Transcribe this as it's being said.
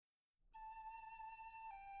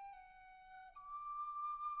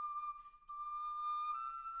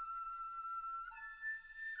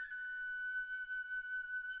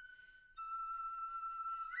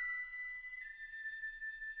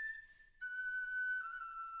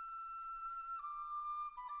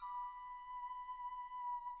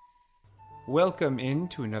Welcome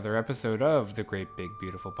into another episode of the Great Big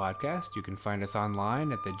Beautiful Podcast. You can find us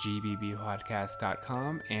online at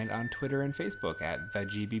theGBBpodcast.com and on Twitter and Facebook at the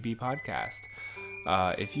GBB Podcast.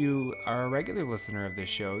 If you are a regular listener of this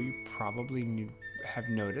show, you probably have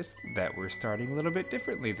noticed that we're starting a little bit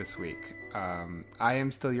differently this week. I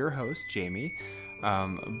am still your host, Jamie,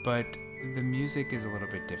 but the music is a little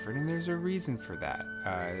bit different, and there's a reason for that.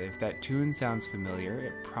 If that tune sounds familiar,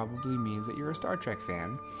 it probably means that you're a Star Trek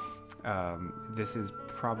fan. This is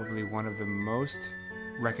probably one of the most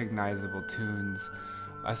recognizable tunes,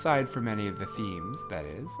 aside from any of the themes, that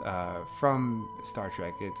is, from Star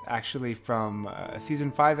Trek. It's actually from a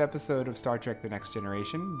Season 5 episode of Star Trek The Next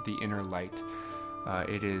Generation, The Inner Light.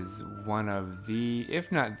 It is one of the,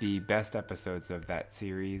 if not the best episodes of that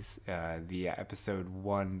series. The episode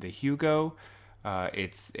won the Hugo.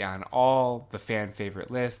 It's on all the fan favorite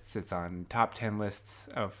lists. It's on top 10 lists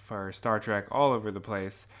for Star Trek all over the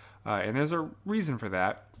place. And there's a reason for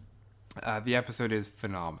that. The episode is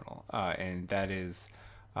phenomenal, and that is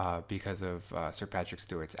because of Sir Patrick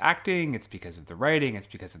Stewart's acting. It's because of the writing. It's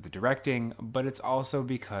because of the directing. But it's also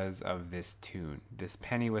because of this tune, this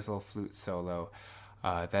penny whistle flute solo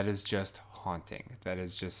that is just haunting. That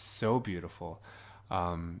is just so beautiful.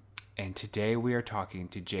 And today we are talking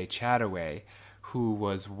to Jay Chattaway, who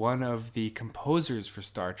was one of the composers for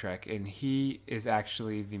Star Trek, and he is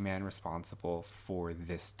actually the man responsible for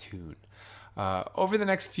this tune. Over the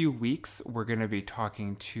next few weeks, we're going to be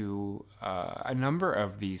talking to a number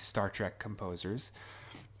of these Star Trek composers.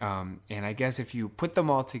 And I guess if you put them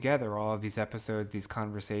all together, all of these episodes, these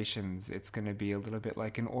conversations, it's going to be a little bit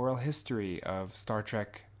like an oral history of Star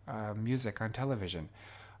Trek music on television.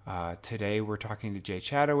 Today we're talking to Jay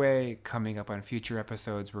Chattaway. Coming up on future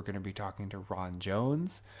episodes, we're going to be talking to Ron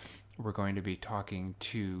Jones. We're going to be talking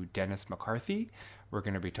to Dennis McCarthy. We're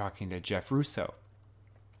going to be talking to Jeff Russo.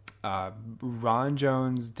 Ron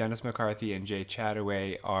Jones, Dennis McCarthy, and Jay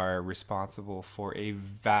Chattaway are responsible for a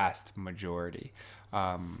vast majority.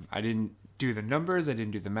 I didn't do the numbers, I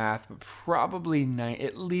didn't do the math, but probably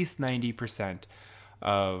at least 90%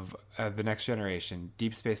 of The Next Generation,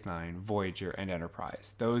 Deep Space Nine, Voyager, and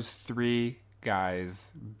Enterprise. Those three guys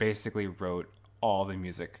basically wrote all the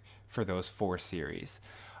music for those four series.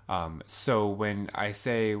 So when I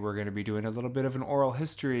say we're going to be doing a little bit of an oral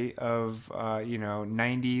history of,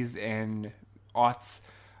 90s and aughts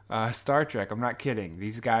Star Trek, I'm not kidding.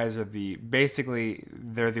 These guys are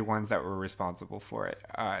they're the ones that were responsible for it.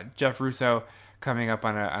 Jeff Russo, coming up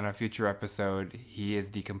on a future episode, he is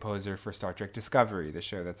the composer for Star Trek Discovery, the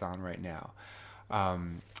show that's on right now.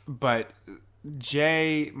 But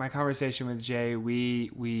Jay, my conversation with Jay,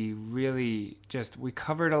 we really we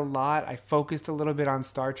covered a lot. I focused a little bit on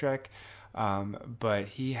Star Trek, but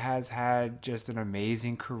he has had just an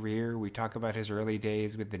amazing career. We talk about his early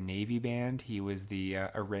days with the Navy Band. He was the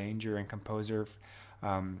arranger and composer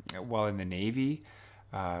while in the Navy.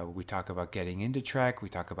 We talk about getting into Trek. We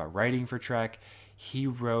talk about writing for Trek. He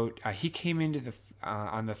wrote. He came into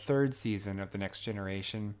on the third season of The Next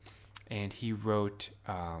Generation, and he wrote.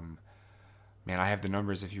 Man, I have the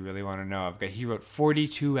numbers if you really want to know. He wrote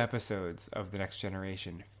 42 episodes of The Next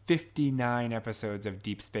Generation, 59 episodes of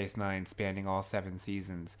Deep Space Nine spanning all 7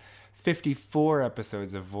 seasons, 54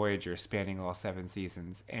 episodes of Voyager spanning all 7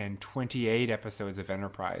 seasons, and 28 episodes of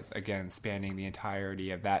Enterprise, again spanning the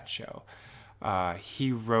entirety of that show.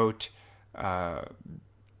 He wrote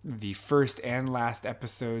the first and last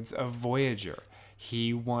episodes of Voyager.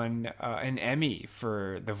 He won an Emmy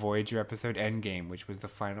for the Voyager episode Endgame, which was the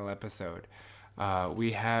final episode.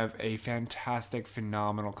 We have a fantastic,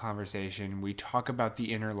 phenomenal conversation. We talk about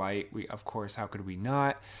The Inner Light. Of course, how could we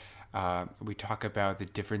not? We talk about the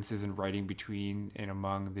differences in writing between and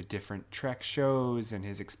among the different Trek shows and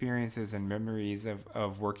his experiences and memories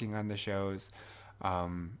of working on the shows.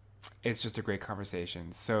 It's just a great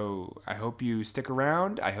conversation. So I hope you stick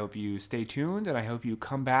around. I hope you stay tuned, and I hope you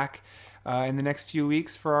come back in the next few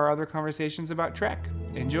weeks for our other conversations about Trek.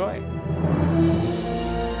 Enjoy.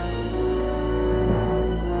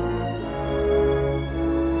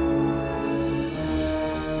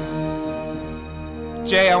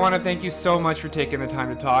 Jay, I want to thank you so much for taking the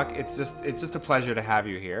time to talk. It's just a pleasure to have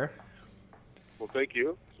you here. Well, thank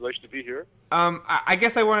you. It's nice to be here. I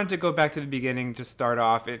guess I wanted to go back to the beginning to start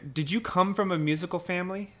off. Did you come from a musical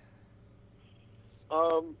family?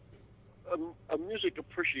 A music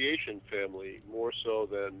appreciation family, more so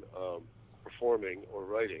than performing or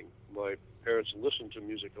writing. My parents listened to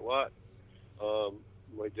music a lot.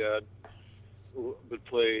 My dad would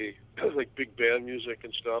play like big band music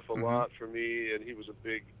and stuff a lot for me, and he was a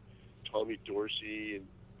big Tommy Dorsey and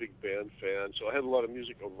big band fan. So I had a lot of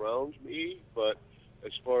music around me, but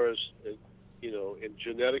as far as in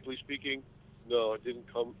genetically speaking, no, it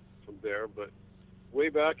didn't come from there. But way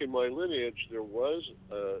back in my lineage, there was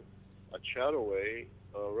a Chattaway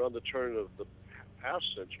around the turn of the past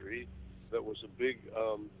century that was a big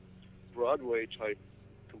Broadway type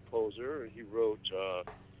composer, and he wrote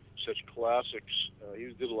such classics.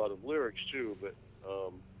 He did a lot of lyrics too, but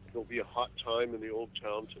there'll be a hot time in the old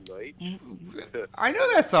town tonight. I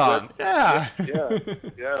know that song. Yeah.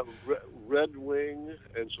 Red Wing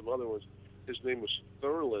and some other ones. His name was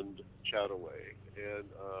Thurland Chattaway, and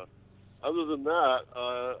other than that,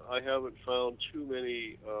 I haven't found too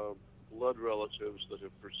many blood relatives that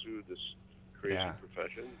have pursued this crazy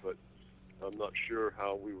profession, but I'm not sure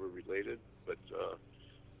how we were related. But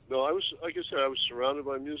no, I was, like I said, I was surrounded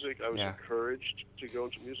by music. I was encouraged to go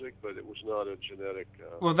into music, but it was not a genetic.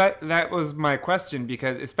 Well, that was my question,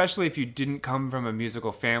 because especially if you didn't come from a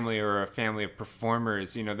musical family or a family of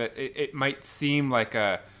performers, that it might seem like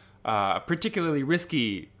a particularly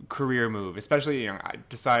risky career move, especially, I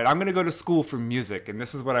decided I'm going to go to school for music and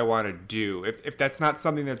this is what I want to do. If that's not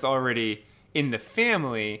something that's already in the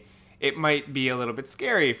family, it might be a little bit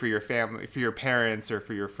scary for your family, for your parents, or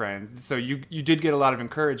for your friends. So you did get a lot of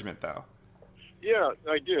encouragement, though. Yeah,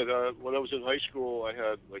 I did. When I was in high school, I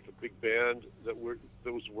had like a big band that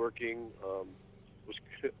was working. Was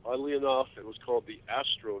oddly enough, it was called the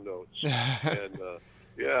Astronauts, and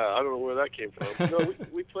I don't know where that came from. No,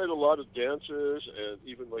 we played a lot of dances, and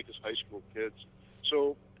even like as high school kids.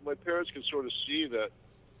 So my parents could sort of see that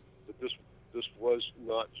this was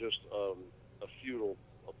not just a futile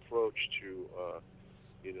approach to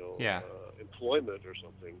employment or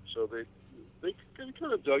something. So they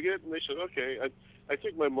kind of dug it, and they said, okay. I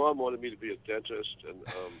think my mom wanted me to be a dentist and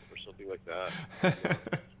or something like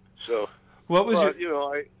that. So what was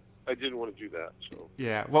I didn't want to do that. So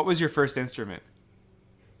what was your first instrument?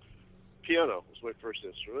 Piano was my first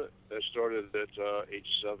instrument. I started at age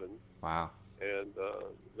 7. Wow. And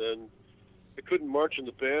then I couldn't march in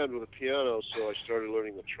the band with a piano, so I started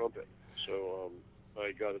learning the trumpet. So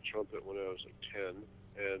I got a trumpet when I was like 10,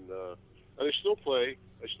 and I still play.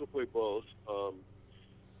 I still play both.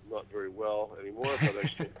 Not very well anymore, but I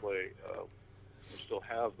still play. I still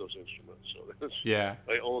have those instruments, so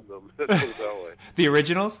I own them. Let's put it that way. The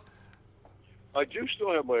originals? I do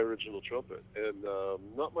still have my original trumpet, and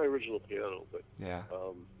not my original piano, but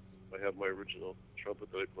I have my original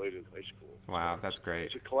trumpet that I played in high school. Wow, that's great.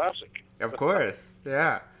 It's a classic. Of course,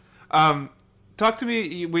 yeah. Talk to me.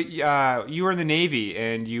 You were in the Navy,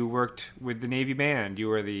 and you worked with the Navy band. You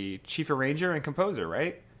were the chief arranger and composer,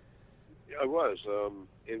 right? Yeah, I was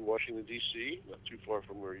in Washington, D.C., not too far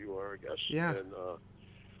from where you are, I guess. Yeah. And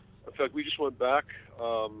in fact, we just went back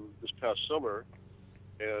this past summer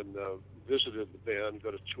and visited the band,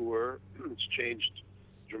 got a tour. It's changed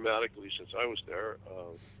dramatically since I was there.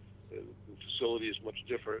 The facility is much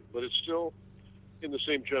different, but it's still in the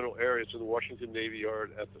same general area. It's in the Washington Navy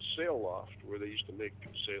Yard at the sail loft where they used to make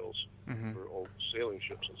sails for old sailing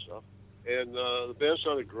ships and stuff. And the band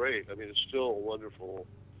sounded great. I mean, it's still a wonderful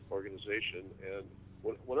organization. And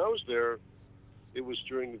when I was there, it was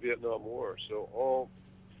during the Vietnam War. So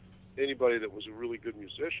anybody that was a really good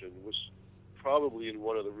musician was probably in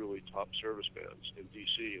one of the really top service bands in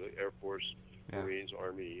D.C., like Air Force, Marines,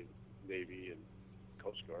 Army, Navy, and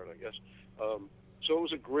Coast Guard, I guess. So it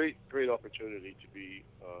was a great, great opportunity to be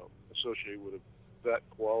associated with that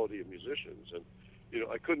quality of musicians. And,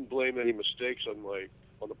 I couldn't blame any mistakes on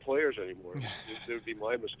the players anymore. They would be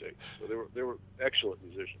my mistakes. So they were excellent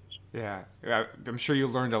musicians. Yeah. I'm sure you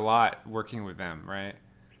learned a lot working with them, right?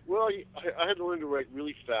 Well, I had to learn to write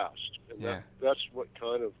really fast. And that's what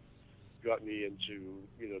kind of got me into,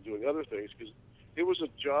 doing other things, because it was a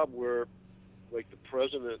job where, like, the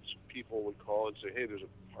president's people would call and say, hey, there's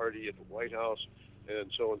a party at the White House,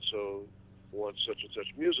 and so wants such and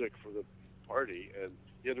such music for the party, and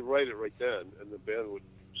you had to write it right then, and the band would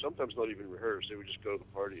sometimes not even rehearse. They would just go to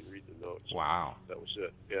the party and read the notes. Wow. That was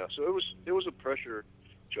it. Yeah, so it was a pressure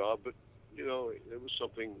job, but, it was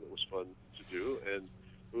something that was fun to do, and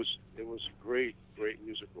it was a great, great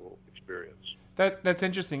musical experience. That's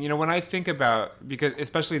interesting. When I think about, because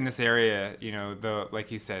especially in this area, like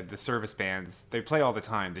you said, the service bands, they play all the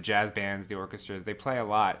time. The jazz bands, the orchestras, they play a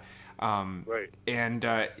lot. Right. And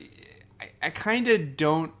I kind of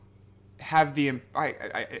don't have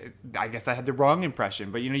I guess I had the wrong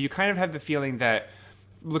impression, but you kind of have the feeling that,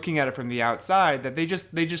 looking at it from the outside, that they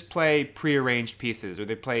just play prearranged pieces, or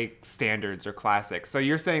they play standards or classics. So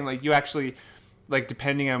you're saying, like, you actually, like,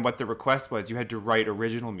 depending on what the request was, you had to write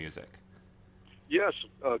original music. Yes,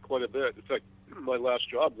 quite a bit. In fact, my last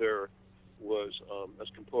job there was as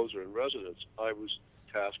composer in residence. I was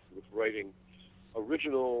tasked with writing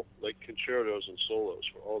original like concertos and solos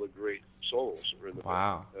for all the great solos that were in the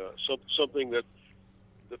Wow. band. Something that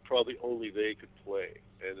probably only they could play,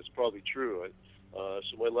 and it's probably true.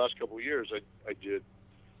 So my last couple of years, I did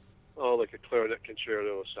like a clarinet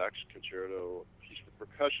concerto, a sax concerto, a piece for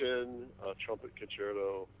percussion, a trumpet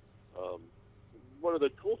concerto. One of the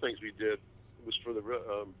cool things we did was for the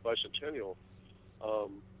bicentennial.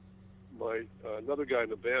 Another guy in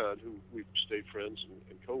the band who we've stayed friends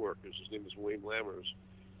and co-workers, his name is Wayne Lammers.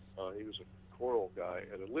 He was a choral guy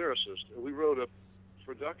and a lyricist, and we wrote a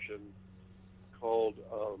production called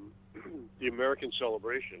The American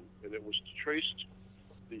Celebration, and it was traced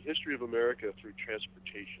the history of America through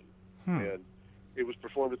transportation. And it was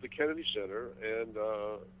performed at the Kennedy Center, and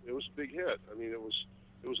it was a big hit. I mean, it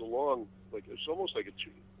was a long, like it's almost like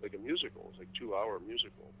a musical. It's like 2-hour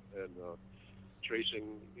musical, and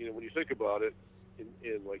tracing. You know, when you think about it,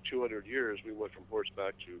 in like 200 years, we went from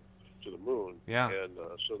horseback to the moon. Yeah. And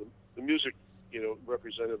so the music, you know,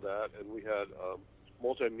 represented that, and we had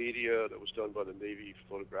multimedia that was done by the Navy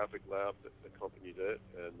Photographic Lab that accompanied it,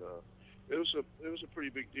 and it was a pretty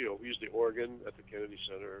big deal. We used the organ at the Kennedy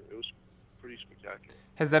Center. It was pretty spectacular.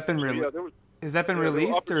 Has that been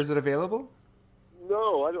released, or is it available?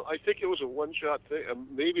 No, I don't. I think it was a one-shot thing.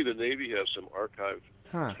 Maybe the Navy has some archived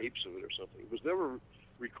tapes of it or something. It was never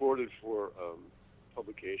recorded for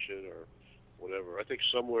publication or whatever. I think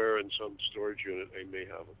somewhere in some storage unit they may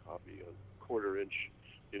have a copy on quarter-inch,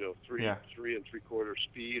 you know, 3 3/4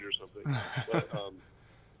 speed or something. But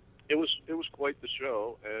it was quite the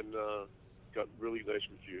show, and got really nice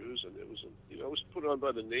reviews. And it was put on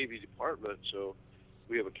by the Navy Department, so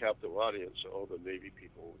we have a captive audience. So all the Navy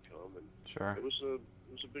people would come, and sure, it was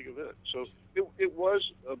a big event. So it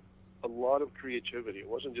was a lot of creativity. It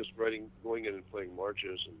wasn't just going in and playing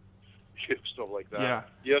marches and stuff like that. Yeah.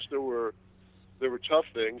 Yes, there were tough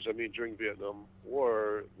things. I mean, during Vietnam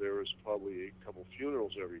War, there was probably a couple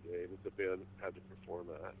funerals every day that the band had to perform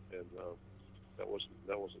at, and that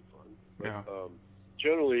wasn't fun. But, yeah.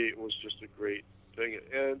 Generally, it was just a great thing,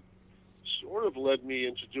 and sort of led me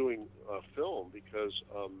into doing film because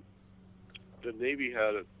the Navy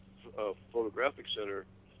had a photographic center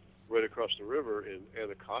right across the river in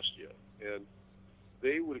Anacostia, and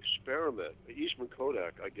they would experiment. Eastman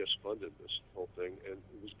Kodak, I guess, funded this whole thing, and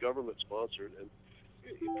it was government sponsored. And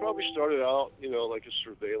it probably started out, you know, like as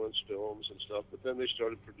surveillance films and stuff, but then they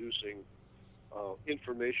started producing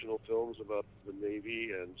informational films about the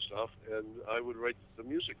Navy and stuff, and I would write the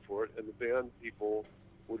music for it, and the band people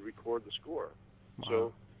would record the score. Wow.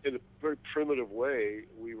 So in a very primitive way,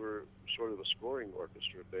 we were sort of a scoring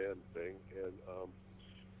orchestra band thing, and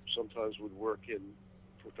sometimes would work in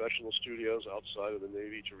professional studios outside of the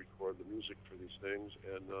Navy to record the music for these things,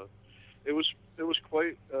 and it was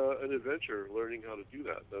quite an adventure learning how to do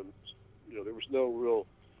that. You know, there was no real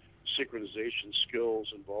synchronization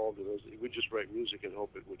skills involved in those. We'd just write music and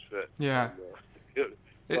hope it would fit. Yeah. And,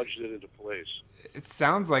 nudged it into place. It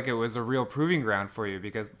sounds like it was a real proving ground for you,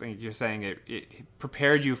 because like you're saying it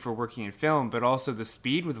prepared you for working in film, but also the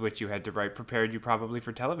speed with which you had to write prepared you probably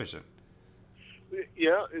for television.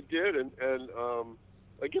 Yeah, it did, and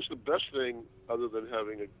I guess the best thing, other than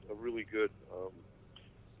having a really good,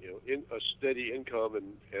 a steady income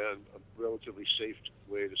and a relatively safe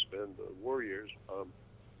way to spend the war years,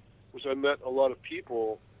 was I met a lot of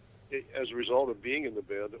people as a result of being in the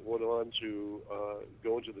band that went on to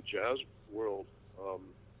go into the jazz world.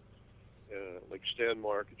 Like Stan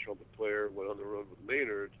Mark, a trumpet player, went on the road with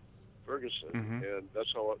Maynard Ferguson, and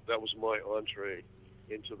that was my entree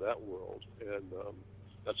into that world, and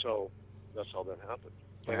that's how that happened.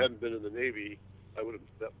 If I hadn't been in the Navy,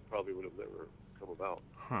 that probably would have never come about.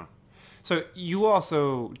 Huh. So you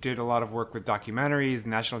also did a lot of work with documentaries,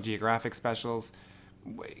 National Geographic specials.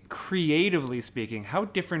 Creatively speaking, how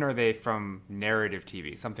different are they from narrative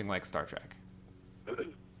TV, something like Star Trek?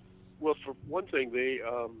 Well, for one thing,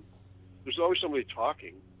 there's always somebody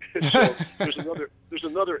talking. So there's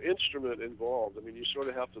another instrument involved. I mean, you sort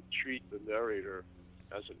of have to treat the narrator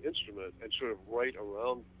as an instrument and sort of write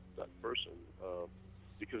around that person,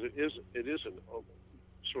 because it is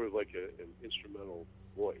sort of like an instrumental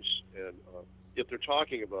voice, and yet they're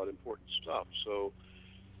talking about important stuff. So,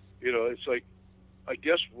 you know, it's like, I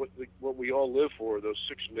guess what we all live for, those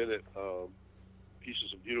 6-minute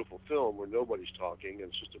pieces of beautiful film where nobody's talking and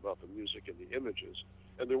it's just about the music and the images.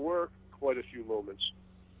 And there were quite a few moments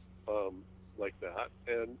like that.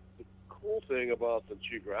 And the cool thing about the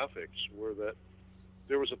Geographics were that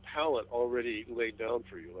there was a palette already laid down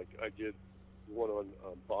for you. Like I did one on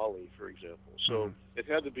Bali, for example. So it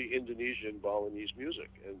had to be Indonesian Balinese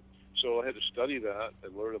music. And so I had to study that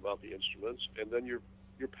and learn about the instruments. And then you're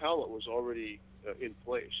your palette was already in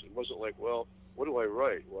place. It wasn't like, well, what do I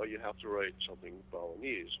write? Well, you have to write something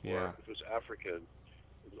Balinese, or if it was African,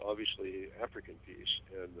 it was obviously an African piece,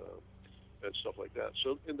 and stuff like that.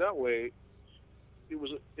 So in that way, it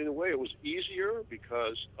was easier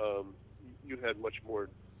because you had much more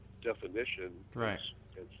definition right.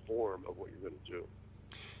 and form of what you're going to do.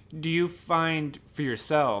 Do you find for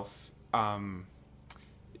yourself, I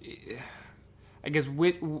guess,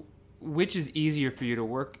 which is easier for you to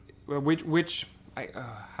work?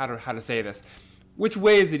 How to say this? Which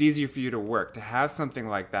way is it easier for you to work? To have something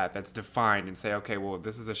like that that's defined and say, okay, well,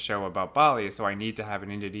 this is a show about Bali, so I need to have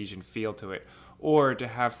an Indonesian feel to it, or to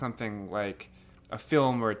have something like a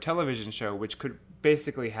film or a television show which could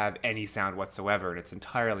basically have any sound whatsoever, and it's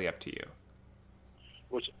entirely up to you?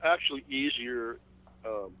 Well, it's actually easier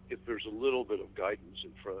if there's a little bit of guidance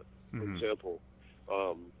in front. For example,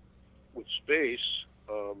 with space,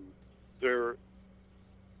 there's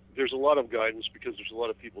a lot of guidance because there's a lot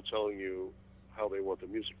of people telling you how they want the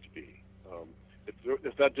music to be.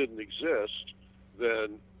 If that didn't exist,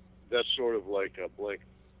 then that's sort of like a blank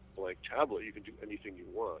tablet. You can do anything you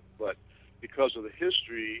want. But because of the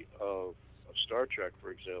history of Star Trek,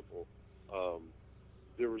 for example,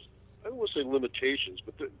 there was, I don't want to say limitations,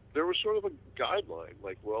 but there was sort of a guideline,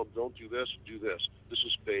 like, well, don't do this, do this. This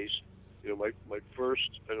is space. You know, my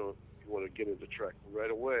first, I don't know if you want to get into Trek right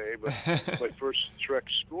away, but my first Trek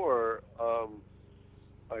score,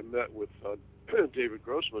 I met with David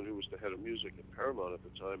Grossman, who was the head of music at Paramount at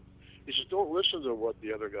the time. He says, don't listen to what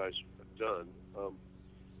the other guys have done.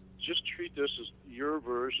 Just treat this as your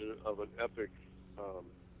version of an epic,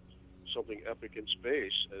 something epic in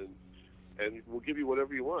space, and we'll give you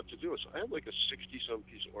whatever you want to do it. So I had like a 60-some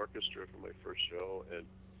piece orchestra for my first show, and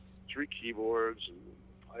 3 keyboards and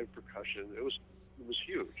 5 percussion. It was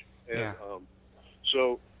huge. And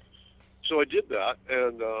so I did that,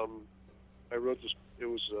 and I wrote this. It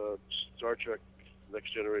was Star Trek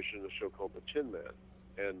Next Generation, a show called The Tin Man,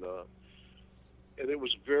 and it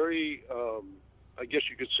was very, I guess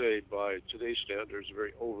you could say by today's standards,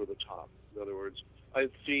 very over the top. In other words, I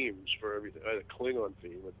had themes for everything. I had a Klingon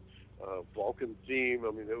theme, a Vulcan theme.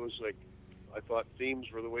 I mean, it was like, I thought themes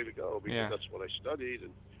were the way to go because that's what I studied,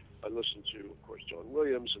 and I listened to, of course, John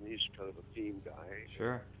Williams, and he's kind of a theme guy.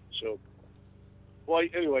 Sure. So, well,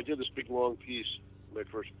 anyway, I did this big long piece, my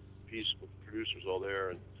first piece with producers all there,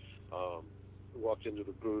 and walked into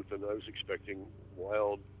the booth, and I was expecting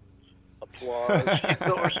wild applause,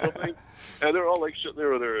 or something, and they're all like sitting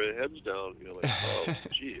there with their heads down, like, oh,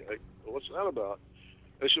 gee, what's that about?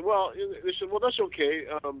 I said, well, that's okay,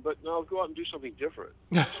 but now go out and do something different.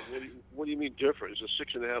 I said, what do you mean different? It's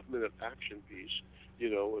a 6.5-minute action piece,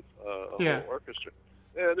 with a whole orchestra.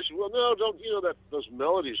 And they said, well, no, don't, those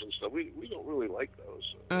melodies and stuff, we don't really like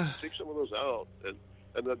those. Take some of those out.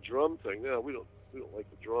 And that drum thing, we don't like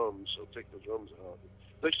the drums, so take the drums out.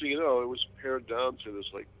 Next thing you know, it was pared down to this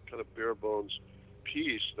like kind of bare bones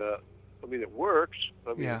piece that, I mean, it works.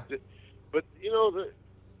 I mean, but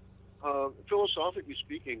philosophically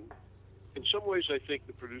speaking, in some ways, I think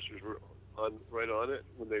the producers were right on it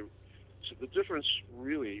when they. So the difference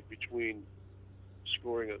really between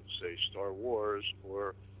scoring a, say, Star Wars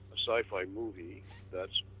or a sci-fi movie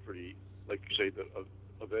that's pretty, like say the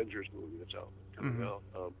Avengers movie that's coming out,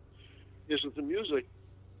 is that the music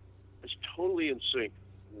is totally in sync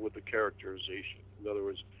with the characterization. In other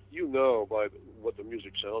words, by what the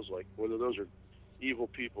music sounds like, whether those are evil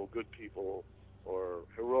people, good people, or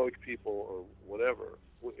heroic people, or whatever.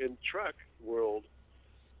 In Trek world,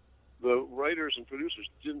 the writers and producers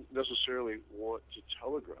didn't necessarily want to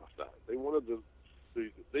telegraph that. They wanted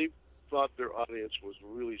they thought their audience was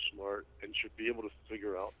really smart and should be able to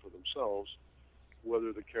figure out for themselves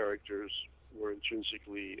whether the characters were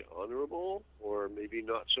intrinsically honorable or maybe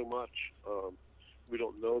not so much. We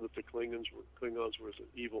don't know that the Klingons were an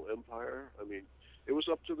evil empire. I mean, it was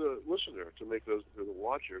up to the listener to make those, or the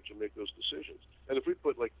watcher to make those decisions. And if we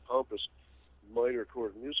put like pompous minor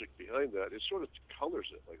chord music behind that, it sort of colors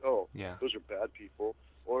it. Like, those are bad people,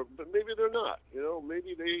 but maybe they're not.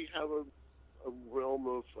 Maybe they have a realm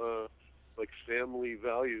of like family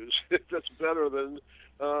values that's better than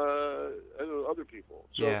other people.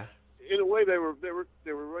 So in a way, they were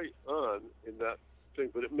right on in that thing,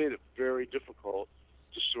 but it made it very difficult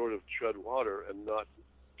to sort of tread water and not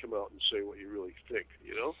come out and say what you really think,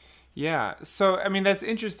 Yeah. So, I mean, that's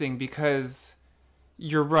interesting because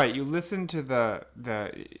you're right. You listen to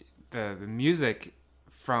the music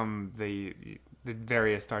from the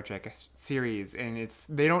various Star Trek series, and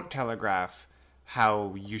they don't telegraph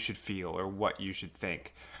how you should feel or what you should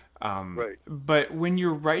think. Right. But when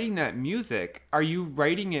you're writing that music, are you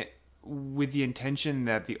writing it with the intention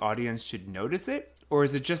that the audience should notice it, or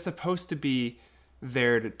is it just supposed to be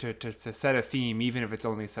there to set a theme, even if it's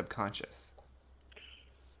only subconscious?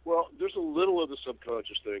 Well, there's a little of the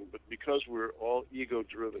subconscious thing, but because we're all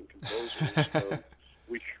ego-driven composers,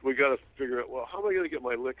 we got to figure out, well, how am I going to get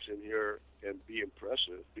my licks in here and be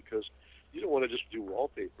impressive? Because you don't want to just do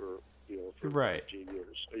wallpaper, for Right. 15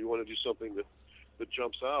 years. You want to do something that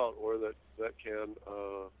jumps out, or that can,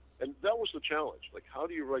 and that was the challenge. Like, how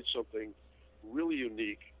do you write something really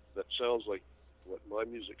unique that sounds like what my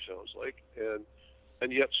music sounds like,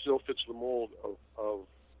 and yet still fits the mold of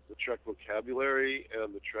the Trek vocabulary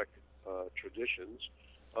and the Trek traditions,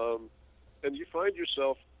 and you find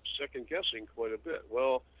yourself second guessing quite a bit.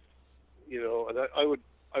 Well, and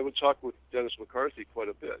I would talk with Dennis McCarthy quite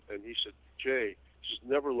a bit, and he said, Jay, just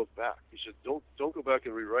never look back. He said, don't go back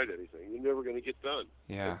and rewrite anything. You're never going to get done.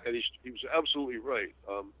 Yeah. And he was absolutely right.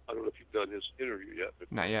 I don't know if you've done his interview yet,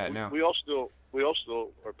 but Not yet. No. We all still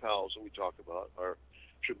are pals, and we talk about our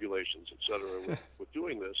tribulations, etc. with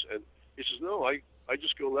doing this. And he says, no, I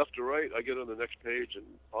just go left to right. I get on the next page, and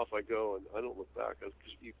off I go, and I don't look back,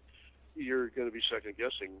 because you're going to be second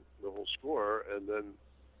guessing the whole score, and then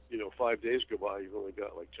 5 days go by, you've only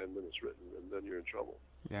got like 10 minutes written, and then you're in trouble.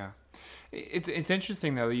 Yeah. It's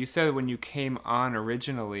interesting, though. You said when you came on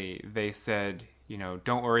originally, they said,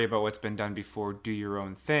 don't worry about what's been done before, do your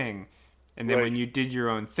own thing. And then when you did your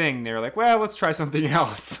own thing, they were like, well, let's try something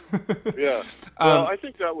else. Yeah. Well, I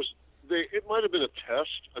think that was, it might have been a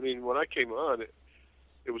test. I mean, when I came on,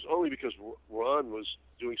 it was only because Ron was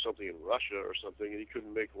doing something in Russia or something, and he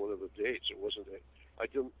couldn't make one of the dates. It wasn't,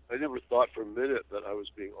 I never thought for a minute that I was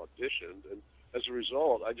being auditioned. And as a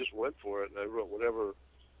result, I just went for it, and I wrote whatever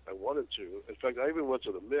I wanted to. In fact, I even went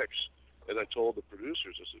to the mix, and I told the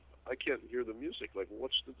producers, I said, I can't hear the music. Like,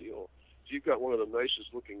 what's the deal? So you've got one of the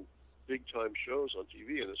nicest looking big-time shows on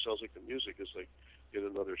TV, and it sounds like the music is like in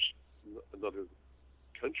another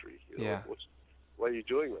country. Yeah. Why are you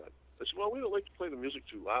doing that? I said, well, we don't like to play the music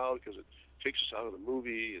too loud because it takes us out of the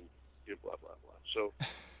movie, and blah, blah, blah. So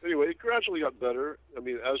anyway, it gradually got better. I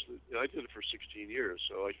mean, I did it for 16 years,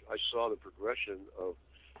 so I saw the progression of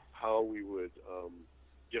how we would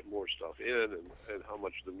get more stuff in, and how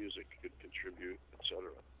much the music could contribute, etc.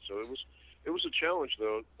 So it was a challenge,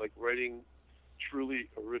 though, like writing truly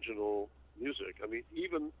original music. I mean,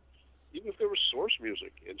 even if there was source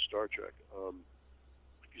music in Star Trek,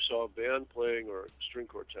 if you saw a band playing or a string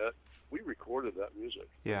quartet, we recorded that music.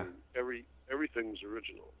 Yeah. I mean, everything was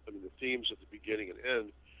original. I mean, the themes at the beginning and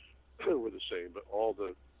end were the same, but all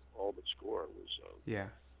the score was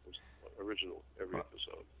original every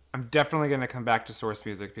episode. I'm definitely going to come back to source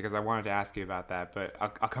music because I wanted to ask you about that, but I'll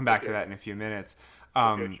come back to that in a few minutes.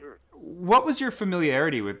 Okay, sure. What was your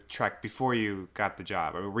familiarity with Trek before you got the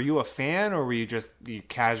job? I mean, were you a fan, or were you just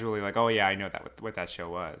casually like, oh yeah, I know what that show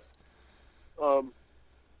was?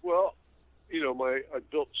 Well, I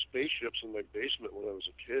built spaceships in my basement when I was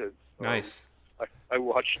a kid. Nice. I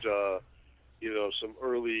watched, some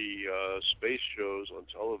early space shows on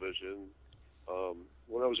television.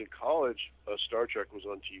 When I was in college, Star Trek was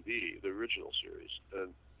on TV, the original series,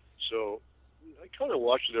 and so I kind of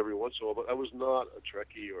watched it every once in a while. But I was not a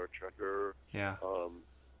Trekkie or a Trekker. Yeah.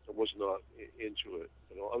 I was not into it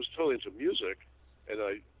at all. I was totally into music, and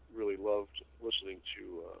I really loved listening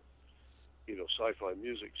to sci-fi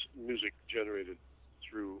music generated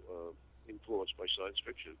through influenced by science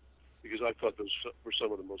fiction, because I thought those were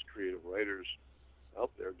some of the most creative writers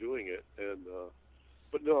out there doing it. And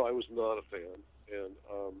but no, I was not a fan. And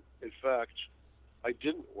in fact, I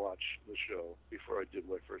didn't watch the show before I did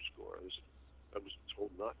my first score. I was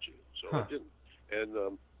told not to, so I didn't.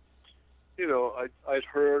 And I'd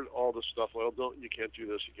heard all the stuff. Well, you can't do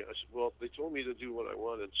this. You can't. I said, well, they told me to do what I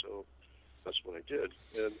wanted, so that's what I did.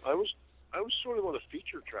 And I was sort of on a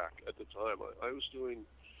feature track at the time. I was doing.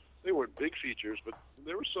 They weren't big features, but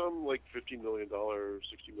there were some like $50 million,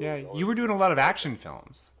 $60 million. Yeah, you were doing a lot of action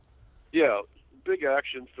films. Yeah, big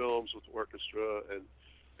action films with orchestra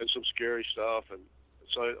and some scary stuff. And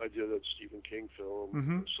so I did a Stephen King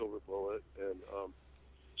film, Silver Bullet, and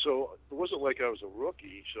so it wasn't like I was a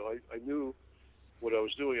rookie. So I knew what I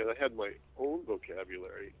was doing, and I had my own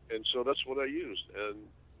vocabulary, and so that's what I used. And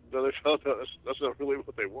then I found out that's not really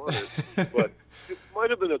what they wanted, but it might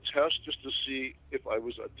have been a test just to see if I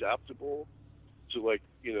was adaptable to, like,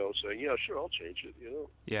 saying, yeah, sure, I'll change it,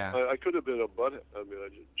 Yeah. I could have been a butthead. I mean, I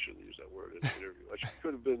shouldn't use that word in an interview. I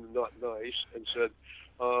could have been not nice and said,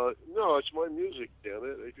 no, it's my music, damn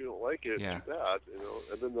it. If you don't like it, too bad,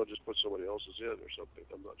 and then they'll just put somebody else's in or something.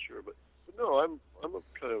 I'm not sure. But no, I'm a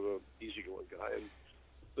kind of a easygoing guy. And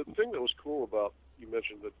the thing that was cool about, you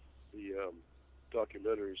mentioned that the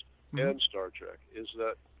documentaries Mm-hmm. and Star Trek is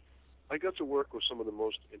that I got to work with some of the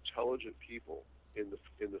most intelligent people in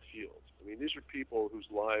the field. I mean, these are people whose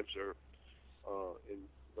lives are in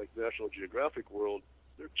like National Geographic world.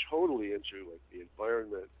 They're totally into like the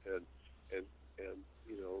environment and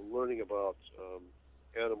learning about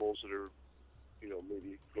animals that are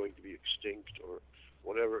maybe going to be extinct or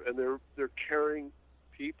whatever. And they're caring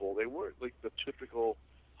people. They weren't like the typical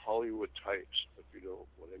Hollywood types, if you know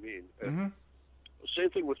what I mean. And Mm-hmm. same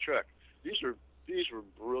thing with Trek. These were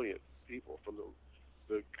brilliant people from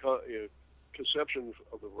the conception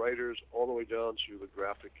of the writers all the way down to the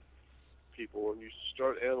graphic people. And you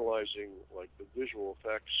start analyzing like the visual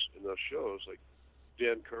effects in those shows, like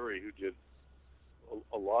Dan Curry, who did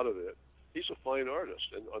a lot of it. He's a fine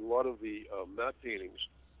artist, and a lot of the matte paintings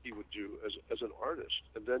he would do as an artist,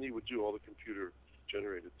 and then he would do all the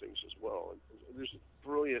computer-generated things as well. And there's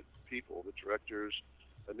brilliant people, the directors,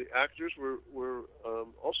 and the actors were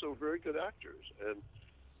also very good actors, and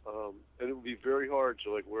it would be very hard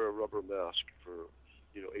to like wear a rubber mask for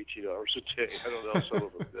 18 hours a day. I don't know how some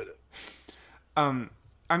of them did it.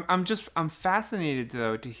 I'm fascinated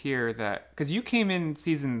though to hear that, because you came in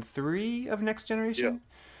season 3 of Next Generation.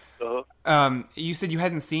 Yeah. Uh-huh. You said you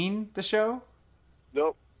hadn't seen the show?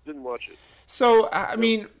 Nope, didn't watch it. So, I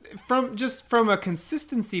mean, from a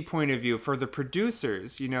consistency point of view for the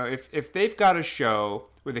producers, if they've got a show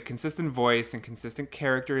with a consistent voice and consistent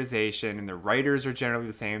characterization, and the writers are generally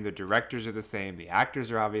the same, the directors are the same, the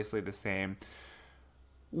actors are obviously the same,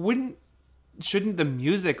 shouldn't the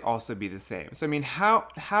music also be the same? So, I mean,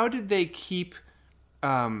 how did they keep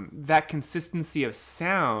that consistency of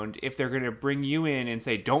sound if they're going to bring you in and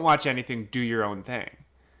say, don't watch anything, do your own thing?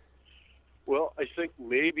 Well, I think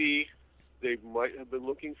maybe they might have been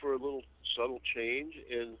looking for a little subtle change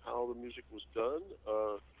in how the music was done.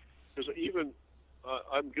 Because even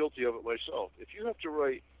I'm guilty of it myself. If you have to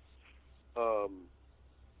write,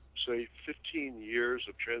 say, 15 years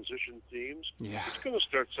of transition themes, yeah, it's going to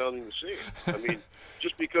start sounding the same. I mean,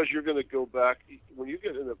 just because you're going to go back when you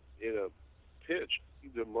get in a pitch,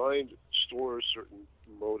 the mind stores certain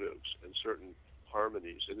motives and certain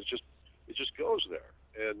harmonies, and it just goes there.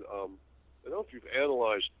 And I don't know if you've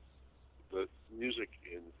analyzed the music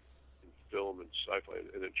in film and sci-fi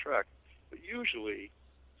and in Trek, but usually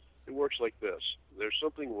it works like this. There's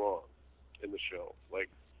something wrong in the show, like,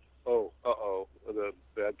 the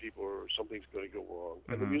bad people or something's going to go wrong,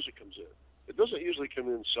 and the music comes in. It doesn't usually come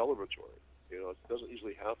in celebratory. It doesn't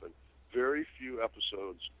usually happen. Very few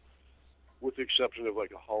episodes, with the exception of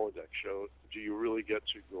like a holodeck show, do you really get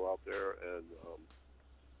to go out there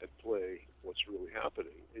and play what's really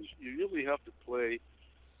happening. Is you usually have to play.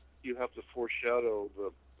 You have to foreshadow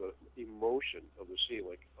the emotion of the scene,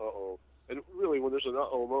 like and really when there's an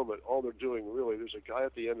moment, all they're doing really, there's a guy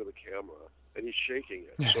at the end of the camera and he's shaking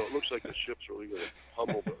it, so it looks like the ship's really going to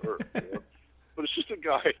pummel the earth. But it's just a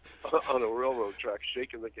guy on a railroad track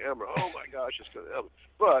shaking the camera. Oh my gosh, it's going to happen.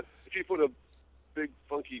 But if you put a big,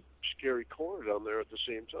 funky, scary chord on there at the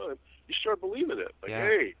same time, you start believing it. Like,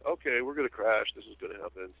 hey, okay, we're going to crash. This is going to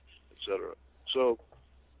happen, etc. So,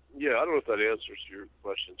 yeah, I don't know if that answers your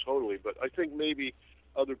question totally, but I think maybe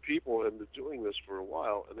other people have been doing this for a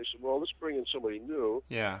while, and they said, well, let's bring in somebody new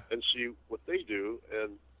and see what they do.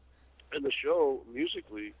 And the show,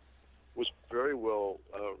 musically, was very well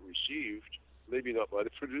received, maybe not by the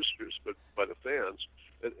producers, but by the fans.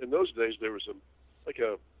 And in those days, there was a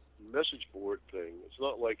message board thing. It's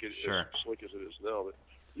not like as slick as it is now. But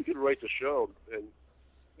you could write the show, and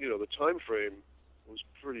the time frame was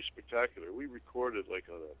pretty spectacular. We recorded like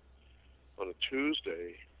on a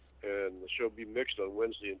Tuesday, and the show would be mixed on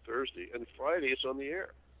Wednesday and Thursday, and Friday it's on the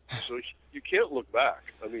air. So you can't look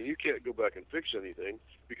back. I mean, you can't go back and fix anything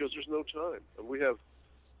because there's no time. And we have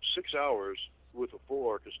 6 hours with a full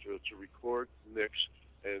orchestra to record, mix,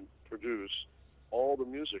 and produce all the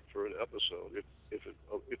music for an episode.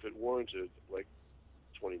 If it warranted like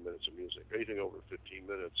 20 minutes of music, anything over 15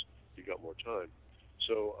 minutes, you got more time.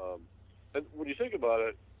 So, and when you think about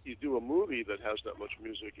it, you do a movie that has that much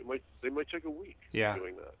music, they might take a week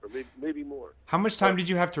doing that, or maybe more. How much time did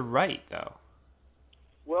you have to write, though?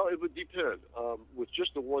 Well, it would depend. With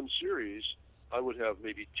just the one series, I would have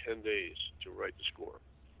maybe 10 days to write the score.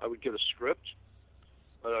 I would get a script,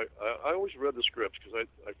 and I always read the scripts because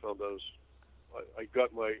I found those. I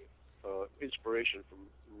got my inspiration from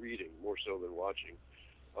reading more so than watching,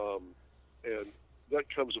 and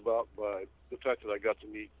that comes about by the fact that I got to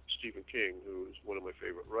meet Stephen King, who is one of my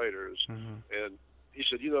favorite writers, and he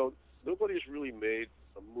said, nobody's really made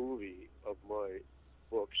a movie of my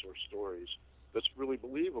books or stories that's really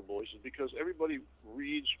believable. He said, because everybody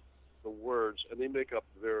reads the words and they make up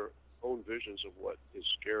their own visions of what is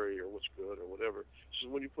scary or what's good or whatever. He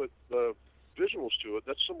said, when you put visuals to it,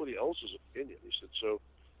 that's somebody else's opinion. He said, so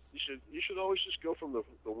you should always just go from the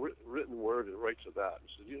written word and right to that. He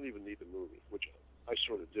said, you don't even need the movie, which I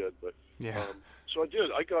sort of did. But so I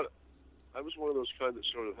did. I was one of those kind that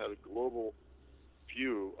sort of had a global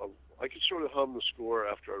view of. I could sort of hum the score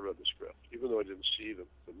after I read the script, even though I didn't see the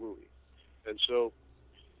movie. And so,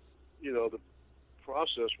 the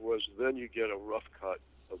process was then you get a rough cut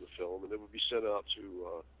of the film, and it would be sent out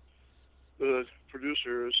to the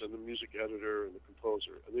producers and the music editor and the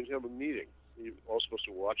composer, and they'd have a meeting. You're all supposed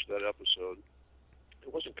to watch that episode.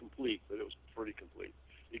 It wasn't complete, but it was pretty complete.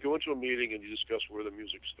 You go into a meeting and you discuss where the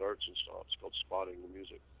music starts and stops. It's called spotting the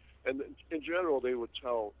music. And in general, they would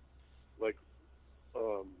tell,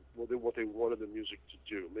 what they wanted the music to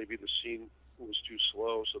do. Maybe the scene was too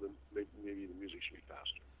slow, so then maybe the music should be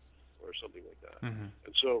faster, or something like that. Mm-hmm.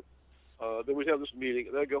 And so then we'd have this meeting,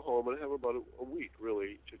 and I'd go home, and I'd have about a week,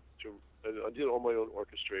 really, and I did all my own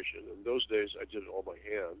orchestration. In those days, I did it all by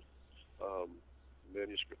hand,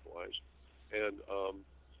 manuscript-wise. And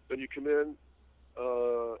then you come in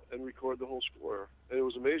and record the whole score. And it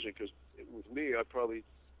was amazing, because with me, I probably,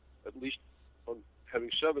 at least on having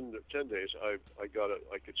 7 or 10 days, I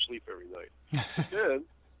could sleep every night.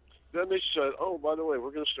 Then they said, oh, by the way,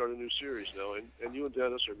 we're going to start a new series now, and you and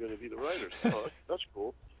Dennis are going to be the writers. Oh, that's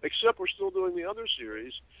cool. Except we're still doing the other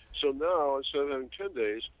series. So now, instead of having 10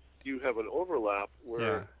 days, you have an overlap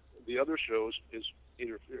where the other shows is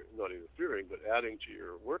not interfering, but adding to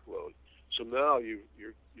your workload. So now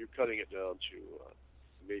you're cutting it down to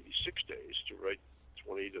maybe 6 days to write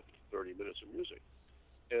 20 to 30 minutes of music.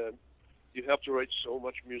 And you have to write so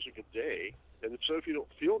much music a day. And so if you don't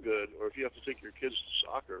feel good, or if you have to take your kids to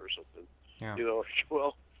soccer or something,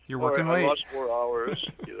 well, you're working late. I lost 4 hours,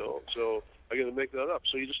 so I got to make that up.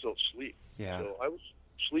 So you just don't sleep. Yeah. So I was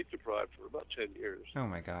sleep deprived for about 10 years. Oh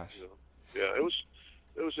my gosh. Yeah, it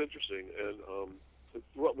was interesting. And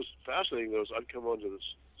what was fascinating though is I'd come onto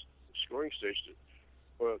this scoring stage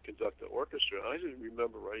to conduct the orchestra. I didn't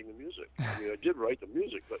remember writing the music. I mean, I did write the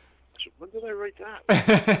music, but when did I write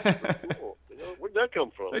that? Cool. Where'd that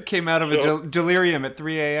come from? It came out of a delirium at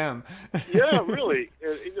 3 a.m. Yeah, really.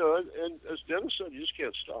 And and as Dennis said, you just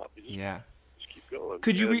can't stop. You just keep going.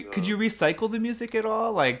 Could you recycle the music at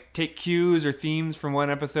all? Like take cues or themes from one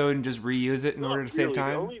episode and just reuse it in order to save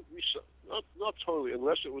time? Not totally,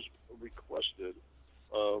 unless it was requested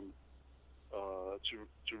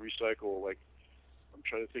to recycle. Like, I'm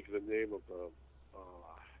trying to think of the name of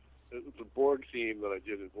the Borg theme that I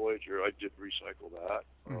did in Voyager. I did recycle that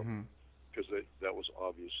because that was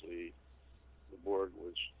obviously, the Borg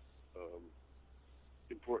was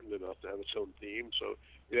important enough to have its own theme. So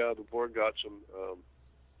yeah, the Borg got some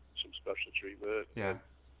special treatment. Yeah. And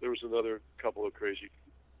there was another couple of crazy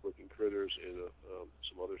looking critters in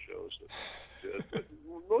some other shows that did, but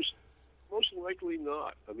most likely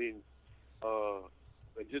not. I mean,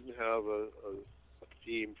 I didn't have a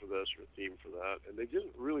theme for this or a theme for that, and they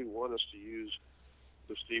didn't really want us to use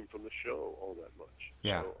this theme from the show all that much.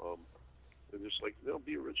 Yeah. So they're just like, no,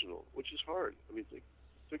 be original, which is hard. I mean,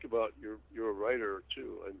 think about you're a writer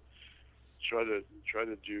too, and try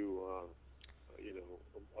to do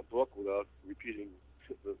a book without repeating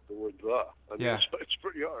the word the. I mean, it's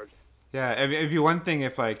pretty hard. Yeah, it'd be one thing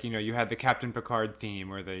if, like, you had the Captain Picard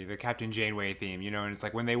theme or the Captain Janeway theme, and it's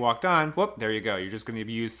like when they walked on, whoop, there you go. You're just going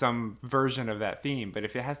to use some version of that theme. But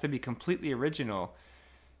if it has to be completely original,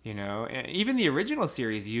 and even the original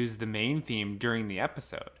series used the main theme during the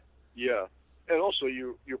episode. Yeah, and also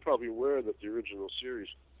you're probably aware that the original series,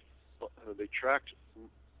 they tracked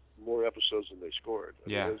more episodes than they scored. I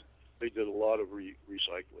mean, they did a lot of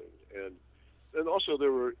recycling, and also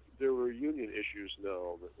there were union issues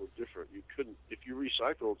now that were different. You couldn't, if you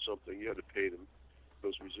recycled something, you had to pay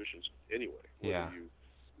those musicians anyway, whether you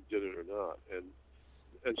did it or not.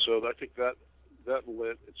 And so I think that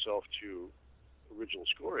lent itself to original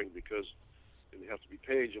scoring, because they have to be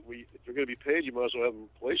paid. If they're going to be paid, you might as well have them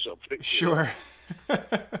play something. Sure.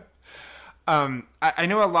 I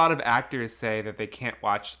know a lot of actors say that they can't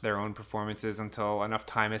watch their own performances until enough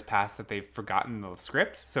time has passed that they've forgotten the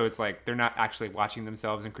script. So it's like they're not actually watching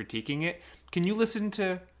themselves and critiquing it. Can you listen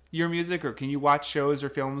to your music, or can you watch shows or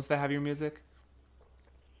films that have your music?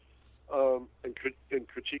 And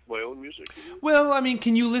critique my own music? Well, I mean,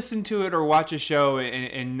 can you listen to it or watch a show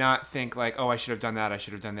and not think like, oh, I should have done that, I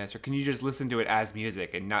should have done this? Or can you just listen to it as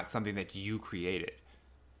music and not something that you created?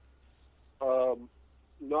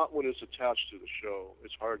 Not when it's attached to the show.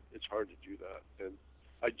 It's hard to do that. And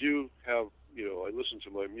I do have, I listen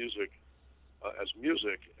to my music as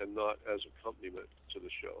music and not as accompaniment to the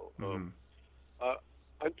show.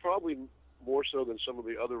 I'm probably more so than some of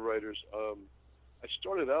the other writers. I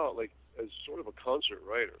started out like as sort of a concert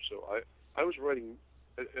writer, so I was writing,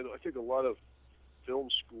 and I think a lot of film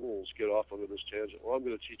schools get off onto this tangent. Well, I'm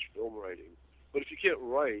going to teach film writing, but if you can't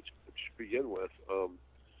write to begin with,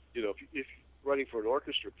 if you're writing for an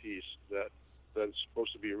orchestra piece that's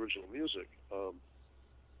supposed to be original music,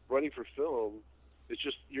 writing for film, it's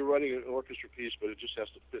just you're writing an orchestra piece, but it just has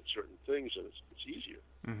to fit certain things, and it's easier.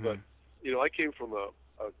 Mm-hmm. But I came from a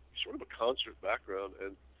sort of a concert background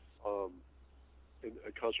and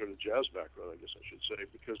a concert and jazz background, I guess I should say,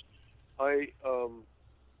 because I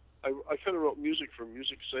kind of wrote music for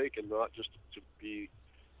music's sake and not just to be,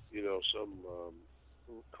 some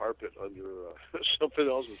carpet under something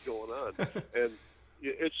else that's going on. And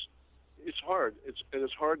it's hard.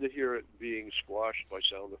 It's hard to hear it being squashed by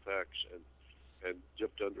sound effects and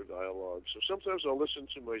dipped under dialogue. So sometimes I'll listen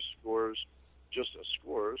to my scores just as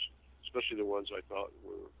scores, especially the ones I thought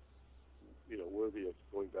were, worthy of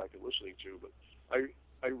going back and listening to. But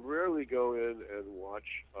I rarely go in and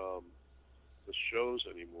watch the shows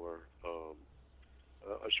anymore.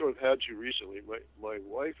 I sort of had to recently. My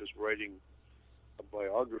wife is writing a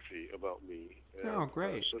biography about me. And, oh,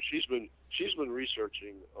 great! So she's been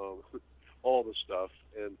researching all the stuff,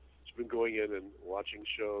 and she's been going in and watching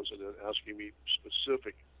shows and then asking me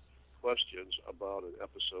specific questions about an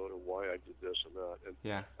episode and why I did this and that. And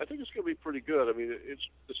yeah, I think it's going to be pretty good. I mean,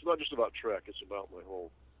 it's not just about Trek; it's about my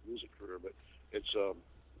whole music career. But it's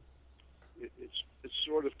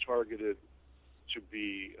sort of targeted to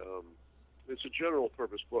be. It's a general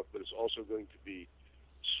purpose book, but it's also going to be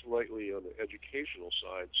slightly on the educational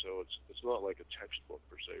side. So it's not like a textbook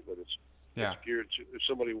per se, but it's geared to if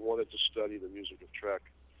somebody wanted to study the music of Trek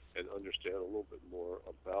and understand a little bit more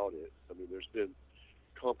about it. I mean, there's been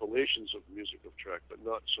compilations of music of Trek, but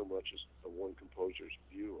not so much as a one composer's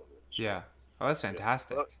view of it. So, yeah. Oh, that's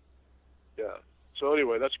fantastic. Yeah. So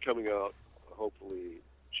anyway, that's coming out. Hopefully,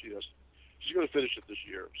 she's going to finish it this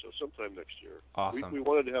year, so sometime next year. Awesome. We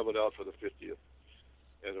wanted to have it out for the 50th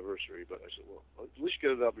anniversary, but I said, well, at least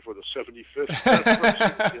get it out before the 75th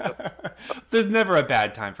anniversary. There's never a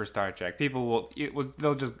bad time for Star Trek. People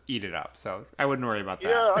they'll just eat it up, so I wouldn't worry about that.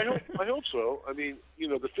 Yeah, I hope so. I mean,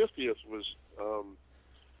 the 50th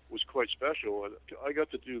was quite special, and I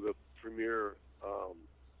got to do the premiere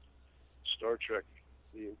Star Trek,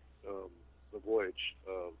 the Voyager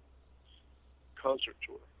concert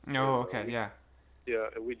tour. Oh, okay, yeah. Yeah,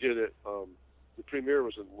 and we did it. The premiere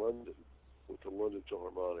was in London with the London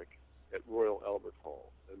Philharmonic at Royal Albert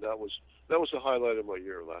Hall, and that was the highlight of my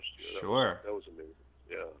year last year. That was amazing.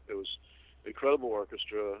 Yeah, it was incredible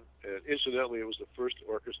orchestra, and incidentally, it was the first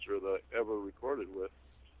orchestra that I ever recorded with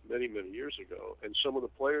many, many years ago, and some of the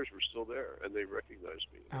players were still there, and they recognized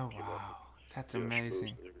me. Oh, wow. That's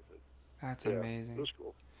amazing. That's amazing. It was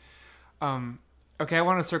cool. Okay, I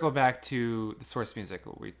want to circle back to the source music,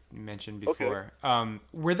 what we mentioned before. Okay.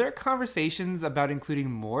 Were there conversations about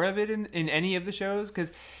including more of it in any of the shows?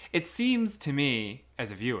 Because it seems to me,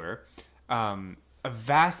 as a viewer, a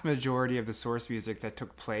vast majority of the source music that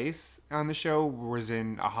took place on the show was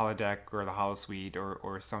in a holodeck or the holosuite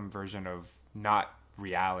or some version of not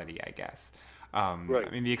reality, I guess. Right. I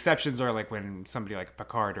mean, the exceptions are like when somebody like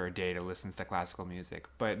Picard or Data listens to classical music,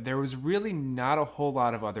 but there was really not a whole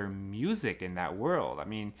lot of other music in that world. I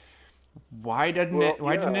mean, why didn't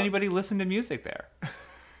anybody listen to music there?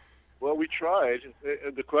 Well, we tried,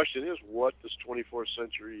 and the question is, what does 24th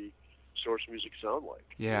century source music sound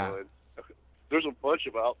like? Yeah. And there's a bunch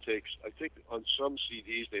of outtakes. I think on some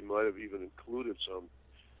CDs they might have even included some,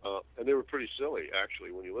 and they were pretty silly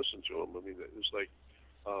actually when you listen to them. I mean, it was like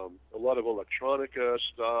a lot of electronica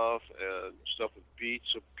stuff and stuff with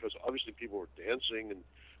beats, because obviously people were dancing and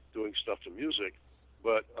doing stuff to music.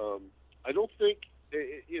 But I don't think,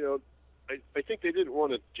 I think they didn't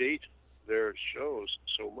want to date their shows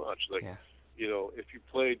so much. Like, if you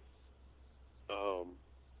played,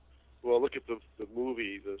 well, look at the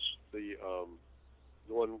movie, the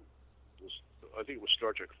one, I think it was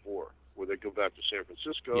Star Trek 4, where they go back to San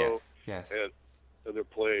Francisco. Yes. And they're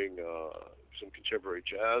playing some contemporary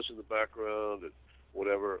jazz in the background and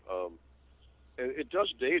whatever. And it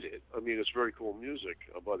does date it. I mean, it's very cool music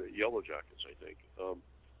by the Yellow Jackets, I think.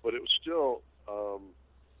 But it was still,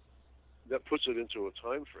 that puts it into a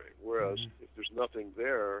time frame. Whereas if there's nothing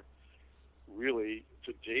there really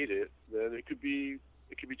to date it, then it could be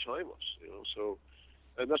timeless, So,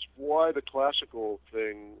 and that's why the classical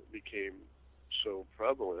thing became so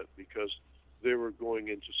prevalent, because they were going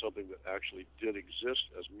into something that actually did exist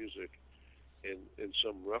as music in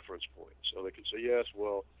some reference point. So they could say, yes,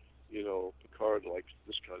 well, Picard likes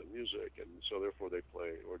this kind of music, and so therefore they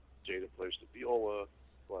play, or Data plays the viola,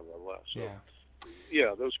 blah, blah, blah. So, Yeah.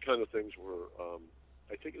 yeah, those kind of things were,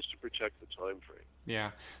 I think it's to protect the time frame.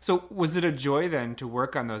 Yeah. So was it a joy then to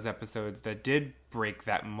work on those episodes that did break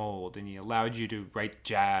that mold and allowed you to write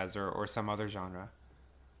jazz or some other genre?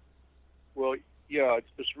 Well, yeah,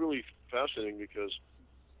 it's really fascinating because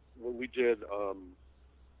when we did A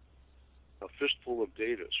Fistful of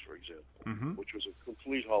Datas, for example, Mm-hmm. which was a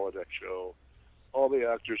complete holodeck show, all the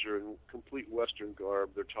actors are in complete Western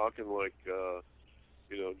garb. They're talking like,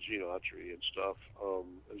 Gene Autry and stuff.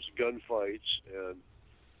 There's gunfights and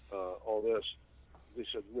all this. They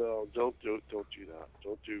said, no, don't do that.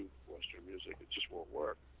 Don't do Western music. It just won't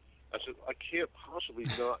work. I said, I can't possibly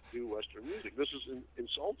not do Western music. This is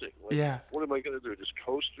insulting. Like, Yeah. what am I going to do? Just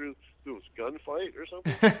coast through this gunfight or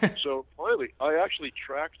something? So finally, I actually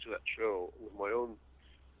tracked that show with my own.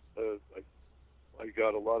 I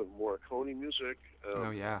got a lot of Morricone music.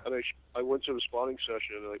 Oh, yeah. And I went to the spotting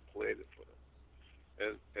session and I played it for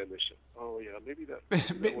them. And they said, oh yeah, maybe that.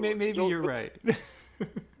 Maybe you're right.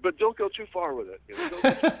 But don't go too far with it. Don't go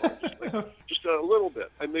too far. Just a little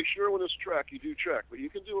bit. And make sure when it's track, you do track, but you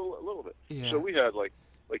can do a little bit. Yeah. So we had like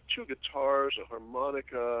 2 guitars, a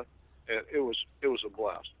harmonica, and it was a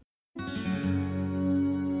blast.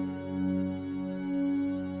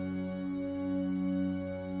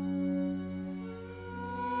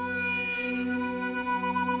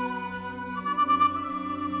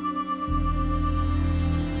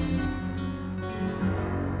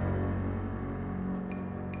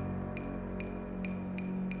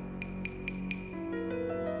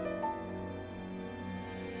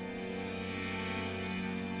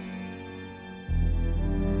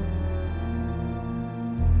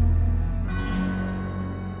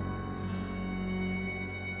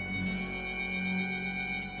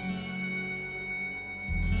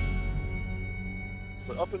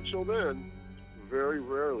 But up until then, very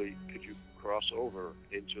rarely could you cross over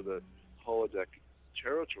into the holodeck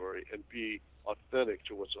territory and be authentic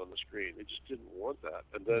to what's on the screen. They just didn't want that.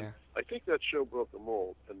 And then I think that show broke the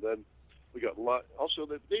mold. And then we got also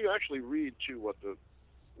they actually read too what the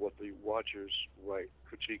watchers write,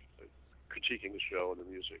 critiquing the show and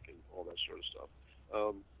the music and all that sort of stuff.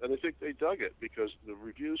 And I think they dug it because the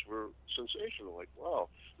reviews were sensational. Like, wow,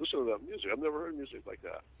 listen to that music. I've never heard music like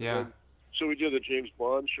that. Yeah. So we did the James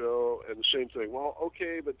Bond show, and the same thing. Well,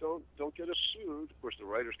 okay, but don't get us sued. Of course, the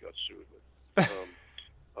writers got sued.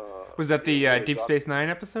 But, was that the Deep Space Nine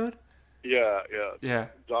episode? Yeah. Yeah.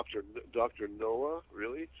 Dr. Noah,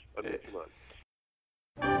 really? I mean, come on.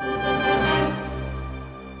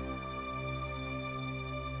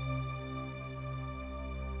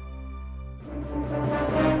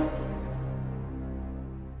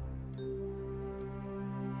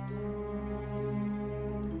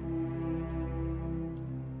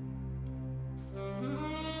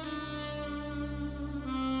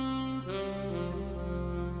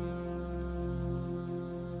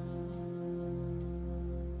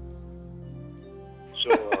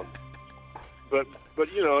 But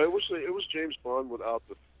it was James Bond without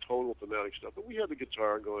the total thematic stuff. But we had the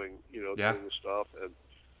guitar going, doing the stuff, and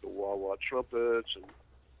the wah-wah trumpets,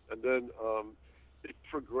 and then it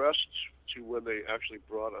progressed to when they actually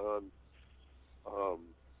brought on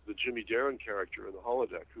the Jimmy Darren character in the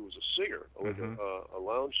holodeck, who was a singer, a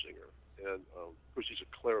lounge singer, and of course he's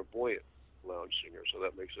a clairvoyant lounge singer, so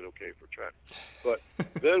that makes it okay for track. But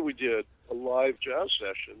then we did a live jazz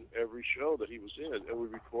session every show that he was in, and we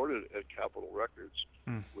recorded it at Capitol Records,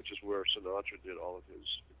 which is where Sinatra did all of his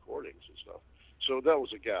recordings and stuff. So that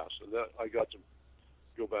was a gas, and that I got to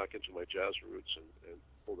go back into my jazz roots and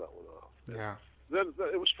pull that one off. Yeah. Then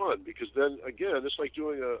it was fun because then again, it's like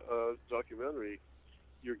doing a documentary.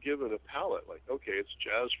 You're given a palette, like, okay, it's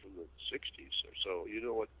jazz from the '60s or so. You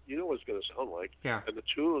know what it's going to sound like. Yeah. And the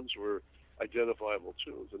tunes were identifiable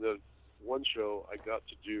tunes. And then one show I got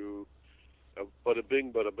to do, Bada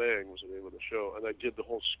Bing Bada Bang was the name of the show, and I did the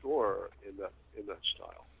whole score in that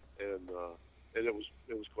style, and it was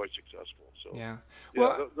quite successful. So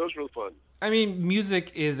well, those were fun. I mean,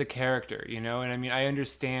 music is a character, and I mean, I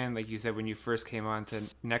understand, like you said, when you first came on to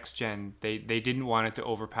Next Gen, they didn't want it to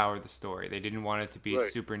overpower the story. They didn't want it to be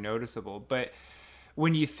super noticeable. But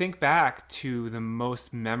when you think back to the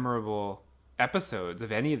most memorable episodes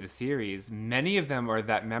of any of the series, many of them are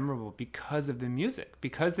that memorable because of the music,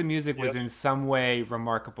 because the music was in some way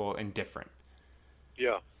remarkable and different.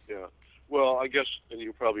 Yeah. Well, I guess, and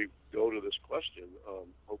you'll probably go to this question,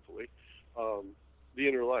 hopefully, The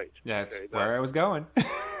Inner Light. Yeah, that's where I was going.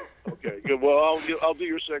 Okay, good. Well, I'll do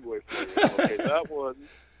your segue for you. Okay,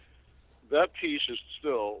 that piece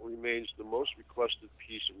still remains the most requested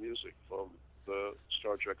piece of music from the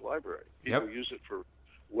Star Trek library. People use it for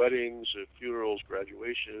weddings, funerals,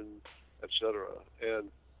 graduation, etc. And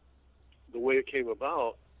the way it came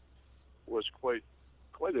about was quite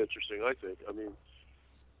interesting, I think. I mean,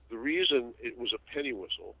 the reason it was a penny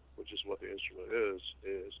whistle, which is what the instrument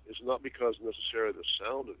is not because necessarily the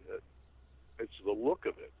sound of it, it's the look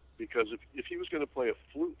of it. Because if he was going to play a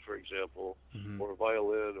flute, for example, or a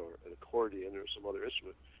violin or an accordion or some other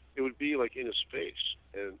instrument, it would be like in his face.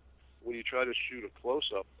 And when you try to shoot a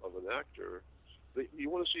close-up of an actor,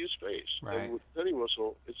 you want to see his face. Right. And with penny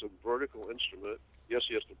whistle, it's a vertical instrument. Yes,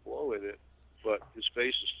 he has to blow in it, but his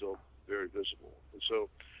face is still very visible. And so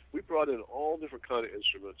we brought in all different kind of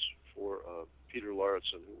instruments for Peter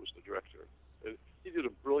Lauritsen, who was the director. And he did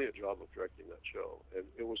a brilliant job of directing that show. And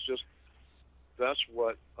it was just, that's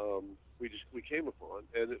what we came upon.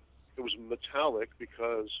 And it was metallic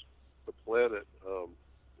because the planet,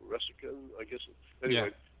 Resican, I guess.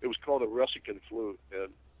 Anyway, It was called a Resican flute. And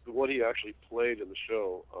the one he actually played in the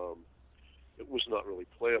show, it was not really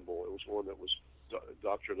playable. It was one that was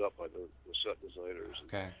doctored up by the set designers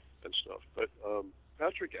and stuff. But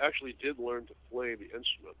Patrick actually did learn to play the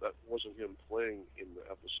instrument. That wasn't him playing in the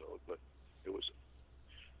episode, but it was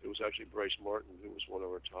actually Bryce Martin, who was one of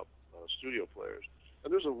our top studio players.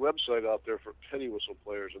 And there's a website out there for penny whistle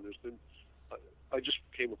players, and there's been, I just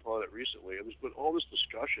came upon it recently, and there's been all this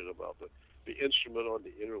discussion about the instrument on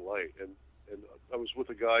the inner light. And I was with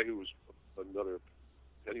a guy who was another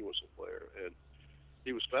penny whistle player, and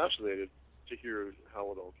he was fascinated to hear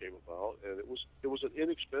how it all came about. And it was an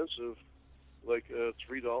inexpensive, like a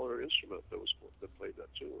 $3 instrument that played that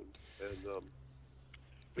tune. And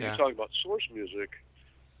when you talk about source music,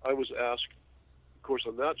 I was asked, of course,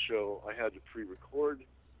 on that show, I had to pre-record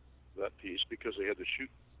that piece because they had to shoot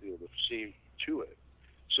the scene to it.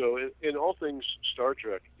 So in all things Star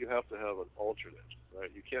Trek, you have to have an alternate, right?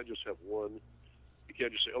 You can't just have one. You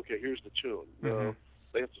can't just say, okay, here's the tune. No,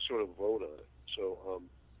 they have to sort of vote on it. So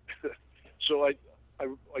so I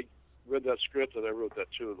read that script and I wrote that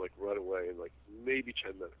tune like right away in like maybe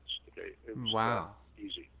 10 minutes. Okay, it was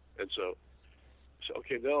easy. And so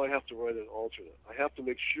okay, now I have to write an alternate. I have to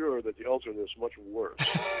make sure that the alternate is much worse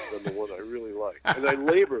than the one I really like. And I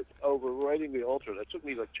labored over writing the alternate. It took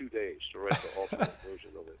me like 2 days to write the alternate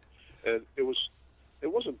version of it. And it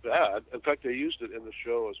wasn't bad. In fact, they used it in the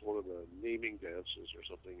show as one of the naming dances or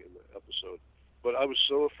something in the episode. But I was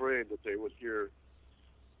so afraid that they would hear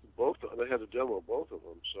both. They had to demo both of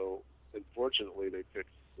them. So unfortunately, they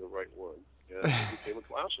picked the right one, and it became a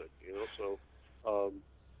classic. So.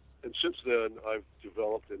 And since then, I've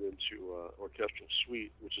developed it into orchestral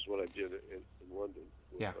suite, which is what I did in London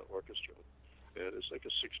with the orchestra. And it's like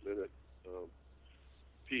a 6-minute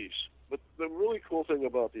piece. But the really cool thing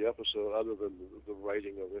about the episode, other than the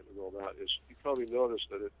writing of it and all that, is you probably noticed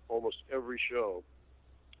that at almost every show,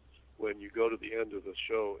 when you go to the end of the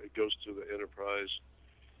show, it goes to the Enterprise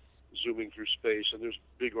zooming through space, and there's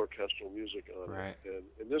big orchestral music on it. And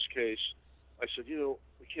in this case, I said,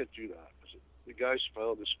 we can't do that. I said, the guy's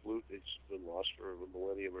found this flute. It's been lost for a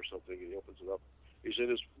millennium or something, and he opens it up. He's in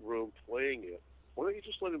his room playing it. Why don't you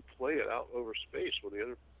just let him play it out over space when the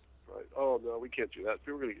Enterprise? Oh, no, we can't do that.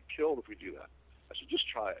 We're going to get killed if we do that. I said, just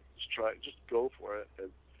try it. Just try it. Just go for it.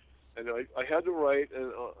 And I had to write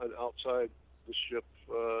an outside the ship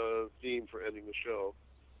theme for ending the show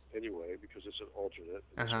anyway, because it's an alternate.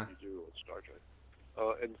 And that's what you do on Star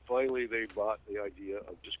Trek. And finally, they bought the idea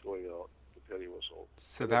of just going out the penny whistle.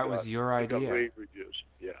 So that was your idea. Got rave reviews.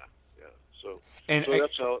 Yeah. So so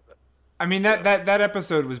that's how. I mean, that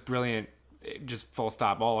episode was brilliant, just full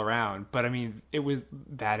stop all around. But I mean, it was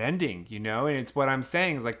that ending, and it's what I'm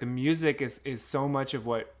saying is like the music is so much of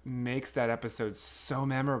what makes that episode so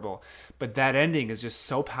memorable. But that ending is just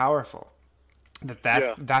so powerful.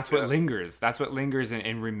 That's what lingers. That's what lingers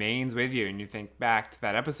and remains with you. And you think back to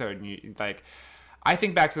that episode, and you like, I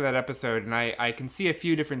think back to that episode, and I can see a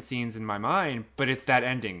few different scenes in my mind, but it's that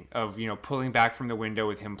ending of pulling back from the window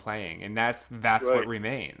with him playing, and that's right. What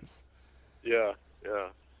remains. Yeah.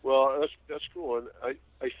 Well, that's cool, and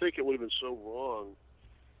I think it would have been so wrong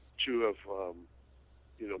to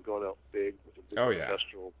have gone out big with a big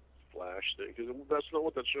orchestral flash thing, because that's not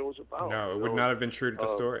what that show was about. No, it would not have been true to the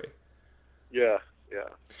story. Yeah.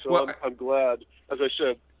 So I'm glad. As I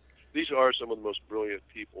said, these are some of the most brilliant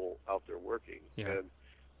people out there working, and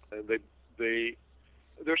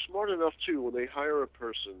they're smart enough too. When they hire a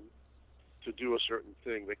person to do a certain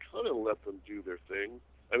thing, they kind of let them do their thing.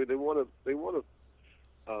 I mean, they want to.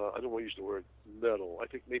 I don't want to use the word meddle. I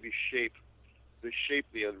think maybe shape. They shape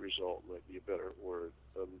the end result might be a better word,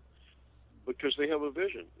 because they have a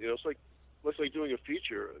vision. It's like doing a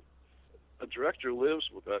feature. A director lives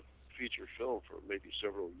with that feature film for maybe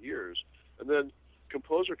several years, and then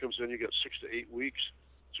composer comes in. You get 6 to 8 weeks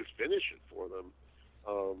to finish it for them,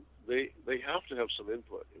 they have to have some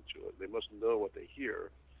input into it. They must know what they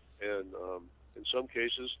hear, and in some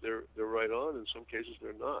cases they're right on. In some cases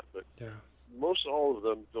they're not. But most all of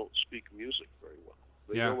them don't speak music very well.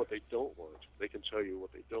 They know what they don't want. They can tell you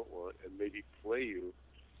what they don't want, and maybe play you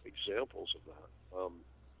examples of that.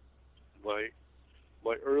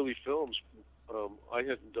 My early films, I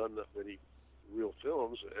hadn't done that many real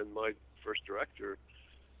films, and my first director,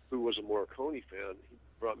 who was a Morricone fan, he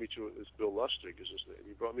brought me to it. Bill Lustig is his name.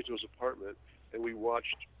 He brought me to his apartment, and we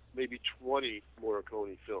watched maybe 20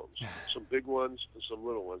 Morricone films, some big ones and some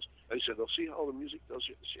little ones. And he said, "Now see how the music does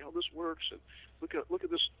it. See how this works, and look at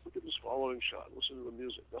this following shot. Listen to the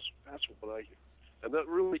music. That's what I hear." And that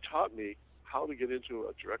really taught me how to get into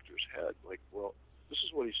a director's head. Like, well, this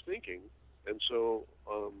is what he's thinking, and so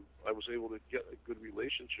I was able to get a good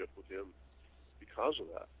relationship with him because of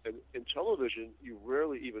that. And in television, you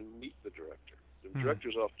rarely even meet the director. The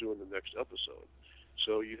director's off doing the next episode.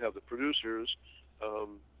 So you have the producers.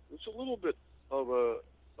 It's a little bit of a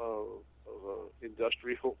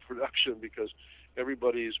industrial production because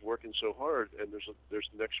everybody's working so hard, and there's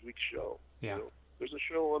next week's show. Yeah. You know, there's a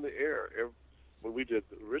show on the air. When we did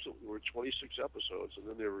originally, we were 26 episodes, and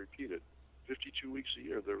then they were repeated. 52 weeks a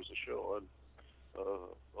year, there was a show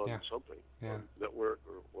on something, on network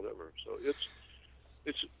or whatever. So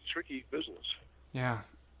it's a tricky business. Yeah.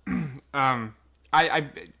 I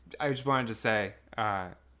just wanted to say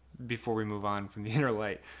before we move on from the Inner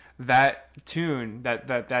Light, that tune,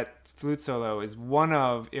 that flute solo is one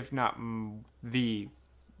of, if not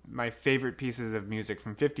my favorite pieces of music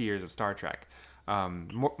from 50 years of Star Trek.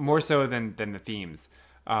 More so than the themes.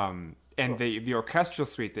 And the orchestral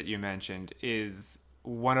suite that you mentioned is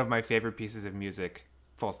one of my favorite pieces of music,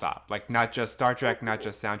 full stop. Like, not just Star Trek, not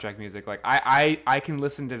just soundtrack music. Like, I can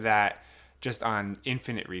listen to that just on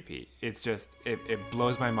infinite repeat. It's just, it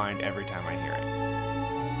blows my mind every time I hear it.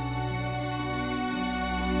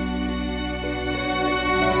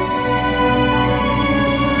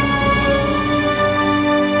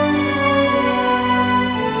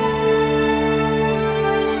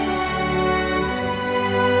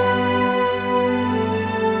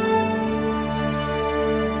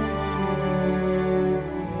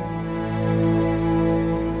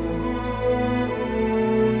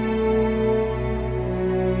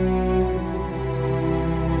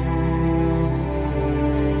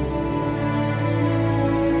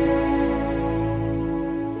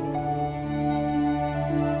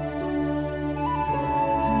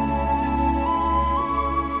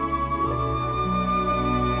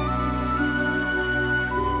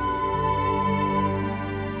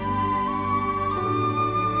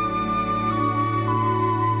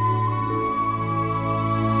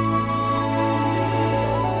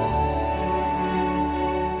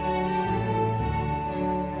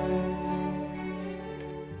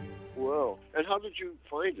 How did you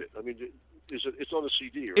find it? I mean, it's on the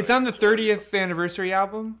CD, right? It's on the 30th anniversary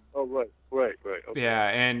album. Oh, right. Okay. Yeah,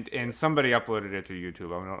 and somebody uploaded it to YouTube.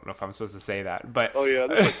 I don't know if I'm supposed to say that, but oh yeah,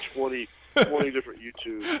 there's like 20 different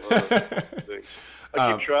YouTube things.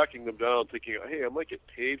 I keep tracking them down, thinking, hey, I might get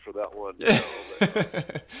paid for that one.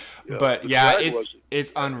 But yeah,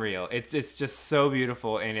 it's unreal. It's just so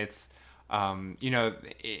beautiful, and it's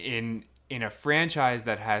in a franchise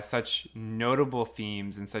that has such notable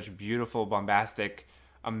themes and such beautiful, bombastic,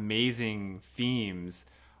 amazing themes,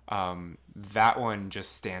 that one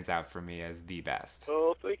just stands out for me as the best.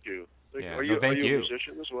 Oh, thank you. Are you a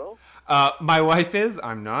musician as well? My wife is.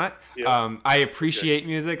 I'm not. Yeah. I appreciate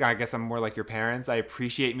music. I guess I'm more like your parents. I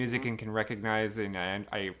appreciate music and can recognize, and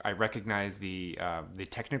I recognize the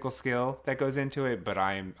technical skill that goes into it, but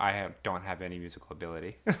don't have any musical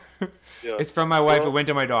ability. Yeah. It's from my wife. It went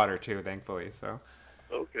to my daughter too, thankfully. So.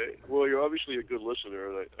 Okay. Well, you're obviously a good listener,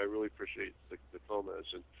 and I really appreciate the comments.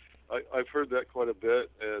 And I've heard that quite a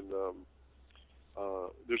bit, and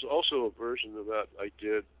there's also a version of that I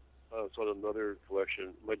did. It's on another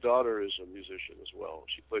collection. My daughter is a musician as well.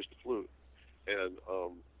 She plays the flute. And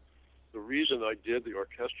the reason I did the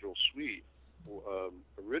orchestral suite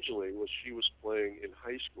originally was she was playing in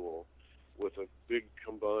high school with a big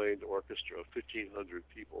combined orchestra of 1,500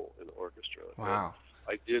 people in the orchestra. Wow.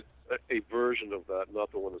 And I did a version of that,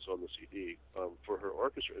 not the one that's on the CD, for her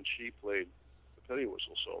orchestra, and she played the penny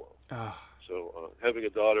whistle solo. Oh. So having a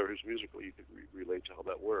daughter who's musical, you could relate to how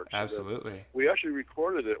that works. Absolutely. We actually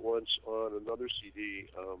recorded it once on another CD.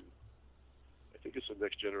 I think it's a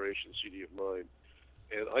Next Generation CD of mine.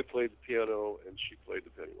 And I played the piano, and she played the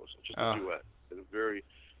penny whistle, just a duet. And a very,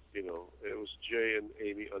 You know, it was Jay and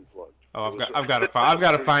Amy Unplugged. Oh, I've got to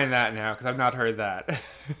find that now because I've not heard that.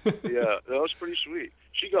 Yeah, that was pretty sweet.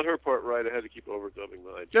 She got her part right. I had to keep overdubbing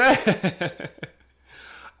mine.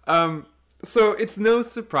 So it's no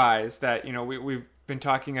surprise that, you know, we've been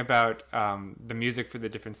talking about the music for the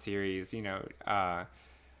different series. You know,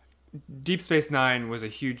 Deep Space Nine was a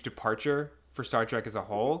huge departure for Star Trek as a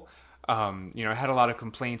whole. You know, I had a lot of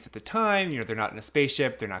complaints at the time. You know, they're not in a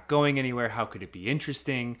spaceship. They're not going anywhere. How could it be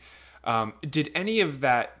interesting? Did any of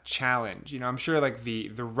that challenge, you know, I'm sure like the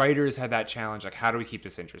writers had that challenge, like how do we keep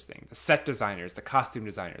this interesting? The set designers, the costume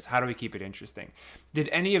designers, how do we keep it interesting? Did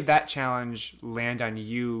any of that challenge land on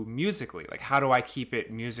you musically? Like how do I keep it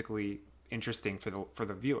musically interesting for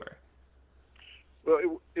the viewer? Well,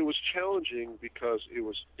 it was challenging because it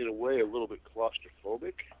was in a way a little bit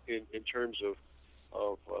claustrophobic in terms of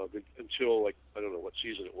until, like, I don't know what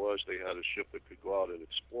season it was, they had a ship that could go out and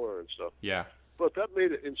explore and stuff. Yeah. But that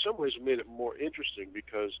made it, in some ways, it made it more interesting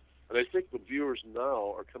because, and I think the viewers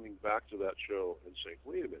now are coming back to that show and saying,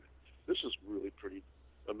 wait a minute, this is really pretty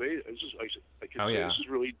amazing. I can say this is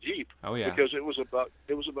really deep. Oh, yeah. Because it was about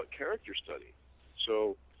character study.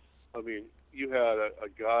 So, I mean, you had a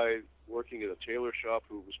guy working in a tailor shop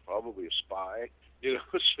who was probably a spy, you know,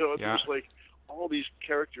 so yeah. There's like all these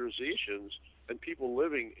characterizations and people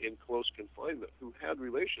living in close confinement who had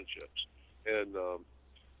relationships. And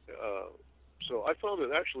so I found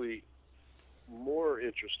it actually more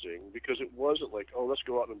interesting because it wasn't like, oh, let's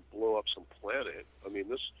go out and blow up some planet. I mean,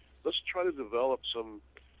 let's try to develop some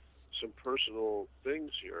personal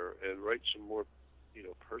things here and write some more, you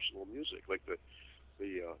know, personal music, like the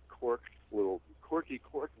quirky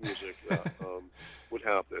Quark music that would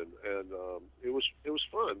happen. And it was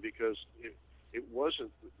fun because it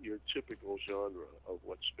wasn't your typical genre of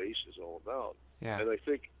what space is all about. Yeah. And I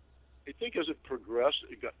think as it progressed,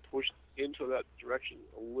 it got pushed into that direction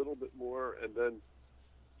a little bit more. And then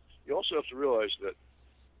you also have to realize that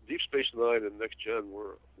Deep Space Nine and Next Gen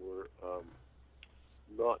were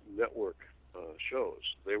not network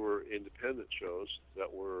shows. They were independent shows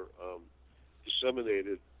that were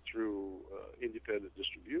disseminated through independent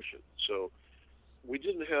distribution. So we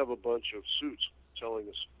didn't have a bunch of suits telling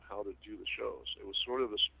us how to do the shows. It was sort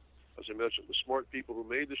of, as I mentioned, the smart people who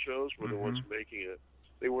made the shows were the ones making it.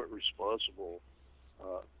 They weren't responsible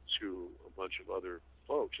to a bunch of other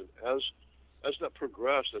folks. And as that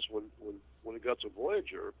progressed, that's when it got to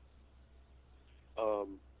Voyager,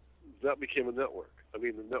 that became a network. I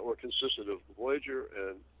mean, the network consisted of Voyager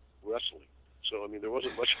and wrestling. So, I mean, there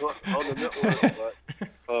wasn't much on the network, but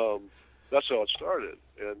that's how it started.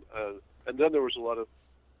 And then there was a lot of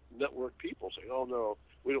network people saying, "Oh no,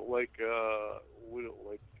 we don't like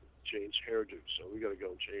Jane's hairdo, so we got to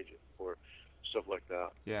go and change it," or stuff like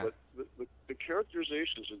that. Yeah. But the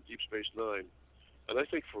characterizations in Deep Space Nine, and I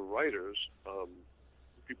think for writers,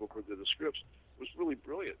 people who did the scripts, was really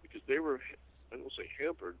brilliant because they were, I don't say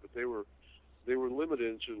hampered, but they were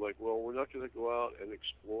limited to like, well, we're not going to go out and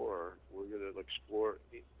explore. We're going to explore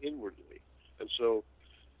inwardly. And so,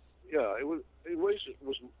 yeah, it was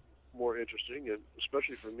more interesting, and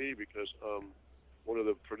especially for me because one of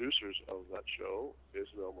the producers of that show is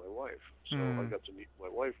now my wife. So I got to meet my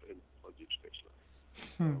wife on Deep Space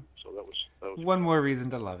Nine. So that was one more reason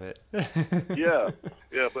to love it. yeah.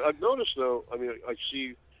 But I've noticed though. I mean, I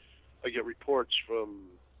get reports from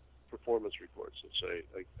performance reports that say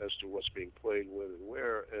like, as to what's being played when and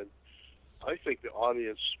where, and I think the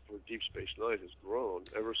audience for Deep Space Nine has grown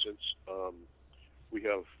ever since we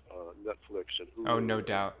have Netflix and Hulu. Oh, no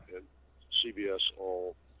doubt. And CBS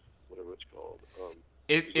All, whatever it's called.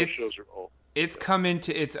 It's come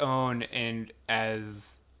into its own, and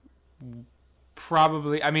as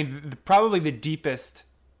probably the deepest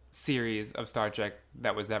series of Star Trek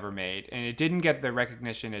that was ever made, and it didn't get the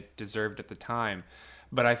recognition it deserved at the time.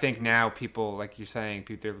 But I think now people, like you're saying,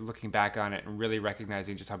 they're looking back on it and really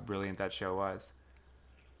recognizing just how brilliant that show was.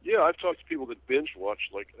 Yeah, I've talked to people that binge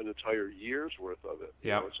watched like an entire year's worth of it.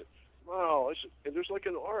 Yeah. Wow, and there's like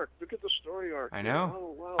an arc. Look at the story arc. I know.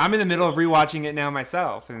 Oh, wow. I'm in the middle of rewatching it now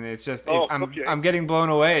myself, and it's just I'm getting blown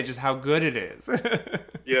away at just how good it is.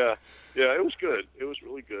 Yeah, it was good. It was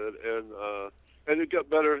really good, and it got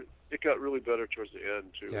better. It got really better towards the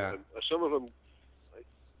end too. Yeah. And some of them,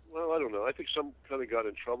 well, I don't know. I think some kind of got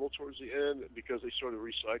in trouble towards the end because they sort of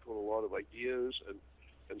recycled a lot of ideas and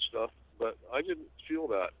stuff. But I didn't feel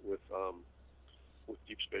that with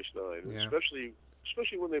Deep Space Nine, yeah. especially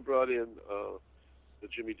when they brought in the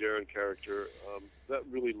Jimmy Darren character. That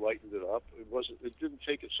really lightened it up. It didn't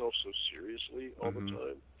take itself so seriously all the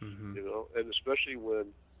time, you know. And especially when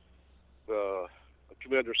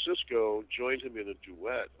Commander Sisko joined him in a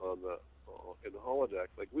duet on in the holodeck.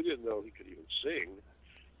 Like, we didn't know he could even sing,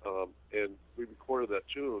 and we recorded that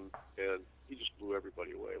tune, and he just blew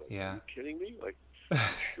everybody away. Like, are you kidding me? Like,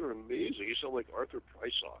 you're amazing. You sound like Arthur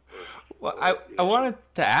Prysock. Well, I wanted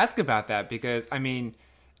to ask about that because, I mean,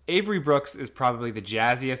 Avery Brooks is probably the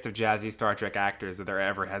jazziest of jazzy Star Trek actors that there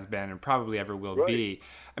ever has been and probably ever will be.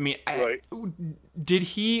 I mean, did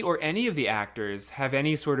he or any of the actors have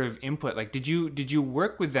any sort of input? Like, did you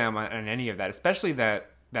work with them on any of that, especially that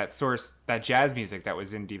jazz music that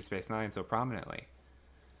was in Deep Space Nine so prominently?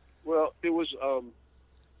 Well, it was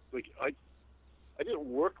like I didn't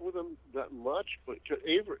work with him that much, but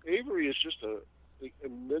Avery is just a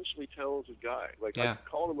immensely talented guy. Like, I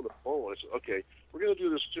called him on the phone. I said, "Okay, we're going to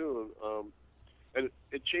do this tune, and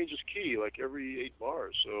it changes key like every 8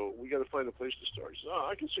 bars. So we got to find a place to start." He said, "Oh,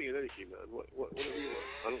 I can sing in any key, man. Whatever you want.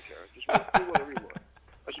 I don't care. Just do whatever you want."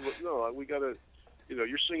 I said, "Well, no, we got to.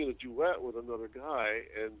 You're singing a duet with another guy,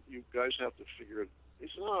 and you guys have to figure it." He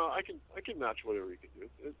said, "No, I can match whatever you can do.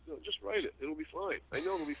 Just write it. It'll be fine. I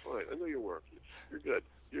know it'll be fine. I know your work. You're good."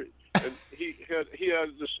 And he had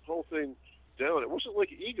this whole thing down. It wasn't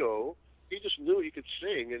like ego. He just knew he could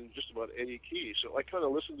sing in just about any key. So I kind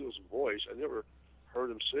of listened to his voice. I never heard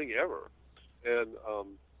him sing ever. And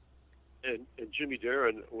Jimmy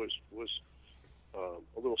Darren was a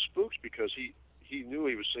little spooked because he knew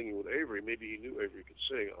he was singing with Avery. Maybe he knew Avery could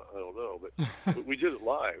sing. I don't know. But we did it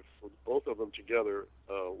live with both of them together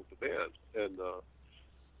with the band.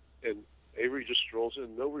 And Avery just strolls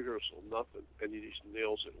in, no rehearsal, nothing, and he just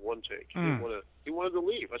nails it one take. He wanted to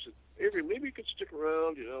leave. I said, "Avery, maybe you could stick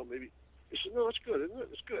around, maybe." He said, "No, it's good, isn't it?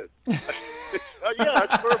 It's good." Yeah,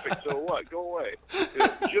 it's perfect. So what? Go away.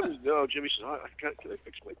 Jimmy said, "Can I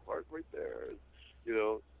fix my part right there?" And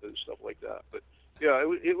stuff like that. But yeah,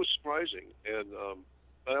 it was surprising, and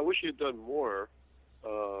I wish he had done more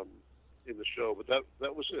in the show. But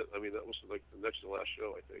that was it. I mean, that was like the next to last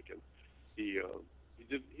show, I think, and he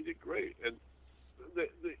did great. And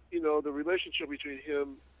the relationship between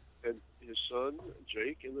him and his son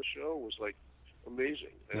Jake in the show was like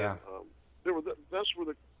amazing. And those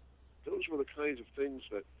were the kinds of things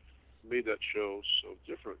that made that show so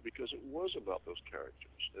different, because it was about those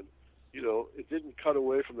characters, and it didn't cut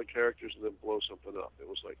away from the characters and then blow something up. It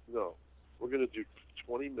was like, no, we're going to do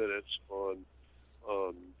 20 minutes on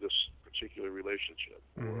this particular relationship.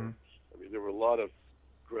 Mm-hmm. I mean, there were a lot of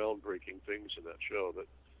groundbreaking things in that show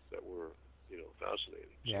that were fascinating.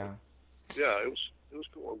 Yeah. So, yeah, it was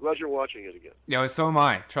cool. I'm glad you're watching it again. Yeah, so am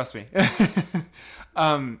I. Trust me.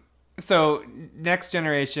 So Next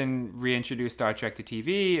Generation reintroduced Star Trek to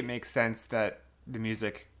TV. It makes sense that the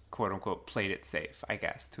music, quote unquote, played it safe, I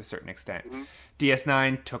guess, to a certain extent. Mm-hmm.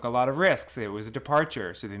 DS9 took a lot of risks. It was a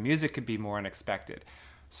departure, so the music could be more unexpected.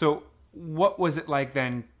 So what was it like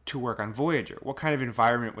then to work on Voyager? What kind of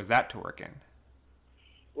environment was that to work in?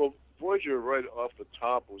 Well, Voyager right off the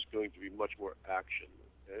top was going to be much more action.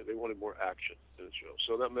 They wanted more action in the show,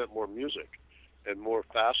 so that meant more music and more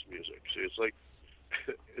fast music. See, it's like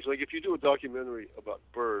if you do a documentary about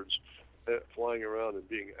birds flying around and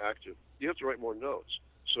being active, you have to write more notes.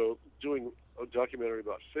 So doing a documentary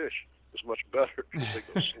about fish is much better because they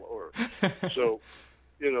go slower. So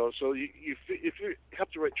if you have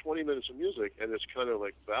to write 20 minutes of music and it's kind of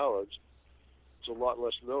like ballads, it's a lot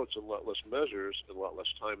less notes and a lot less measures and a lot less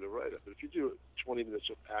time to write it. But if you do 20 minutes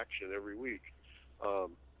of action every week,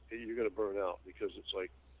 you're going to burn out, because it's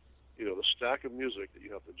like, the stack of music that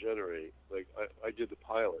you have to generate. Like I did the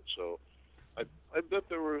pilot, so I bet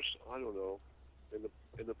there was, I don't know, in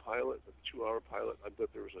the pilot, the 2-hour pilot, I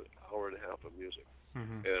bet there was an hour and a half of music,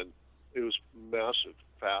 and it was massive,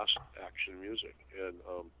 fast action music,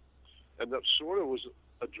 and that sort of was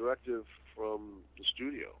a directive from the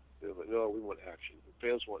studio. Like, no, we want action. The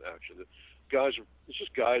fans want action. It's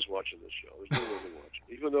just guys watching this show. There's no women watching,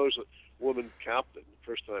 even though there's a woman captain,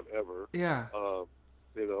 first time ever. Yeah. So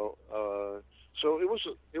it was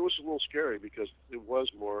a little scary, because it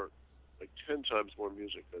was more, like 10 times more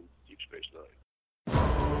music than Deep Space Nine.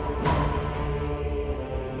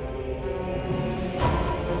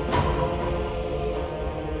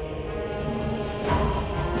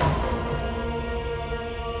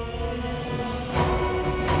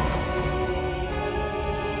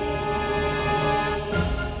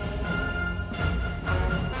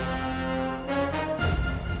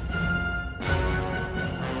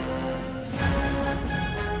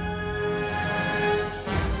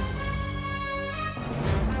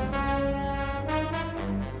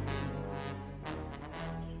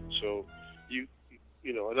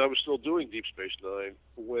 And I was still doing Deep Space Nine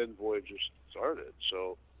when Voyager started,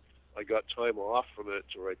 so I got time off from it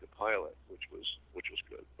to write the pilot, which was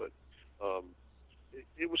good. But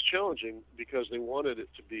it was challenging because they wanted it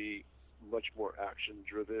to be much more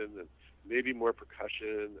action-driven and maybe more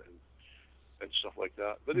percussion and stuff like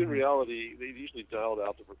that. But in reality, they usually dialed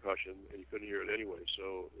out the percussion, and you couldn't hear it anyway.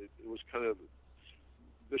 So it was kind of,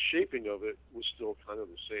 the shaping of it was still kind of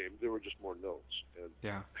the same. There were just more notes, and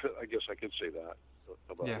I guess I could say that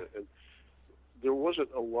about it. And there wasn't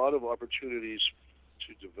a lot of opportunities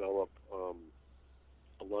to develop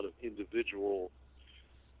a lot of individual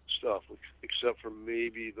stuff, except for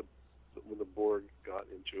maybe when the Borg got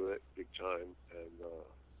into it big time, and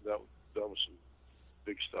that was some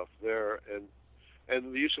big stuff there,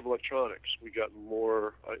 and the use of electronics. We got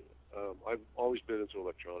more. I've always been into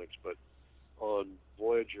electronics, but on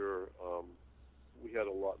Voyager, we had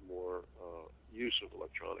a lot more use of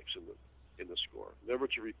electronics in the score. Never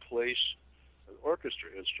to replace an orchestra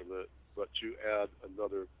instrument, but to add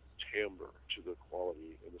another timbre to the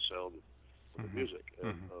quality and the sound of the music.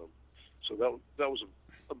 And so that was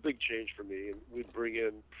a big change for me. And we'd bring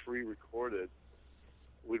in pre-recorded.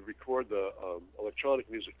 We'd record the electronic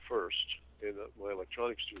music first in my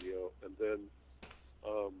electronic studio, and then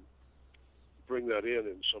bring that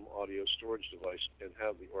in some audio storage device and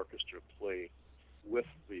have the orchestra play with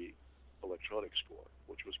the electronic score,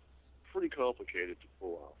 which was pretty complicated to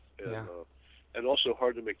pull off, and also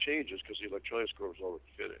hard to make changes because the electronic score was already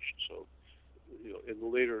finished. So, in the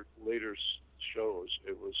later shows,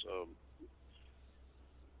 it was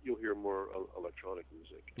you'll hear more electronic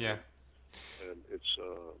music. Yeah. And it's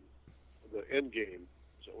the End Game.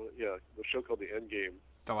 The show called The End Game.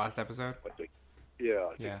 The last episode? I think. Yeah,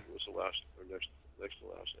 I think it was the last or next to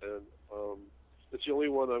last. And it's the only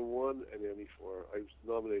one I won an Emmy for. I was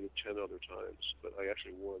nominated 10 other times, but I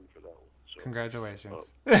actually won for that one. So,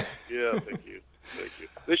 congratulations. Yeah, thank you. Thank you.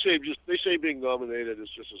 They say being nominated is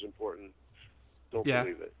just as important. Don't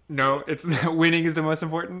believe it. No, it's winning is the most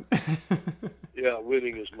important. Yeah,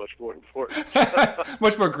 winning is much more important.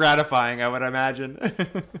 Much more gratifying, I would imagine.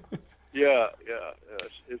 Yeah.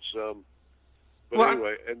 It's but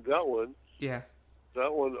anyway, and that one. Yeah.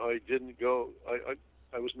 That one I didn't go.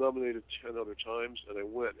 I was nominated 10 other times, and I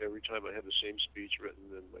went every time. I had the same speech written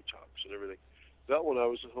in my talks and everything. That one I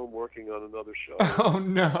was at home working on another show. Oh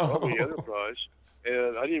no. Probably Enterprise,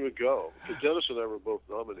 and I didn't even go because Dennis and I were both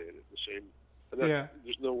nominated the same. And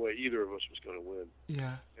there's no way either of us was going to win.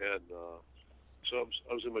 Yeah. And so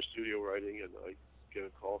I was in my studio writing, and I get a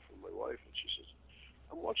call from my wife, and she says,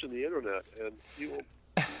 "I'm watching the internet, and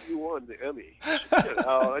you won the Emmy." I said, "Get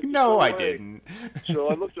out." No, I didn't. So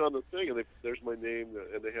I looked on the thing, and there's my name,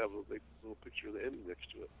 and they have a little picture of the Emmy next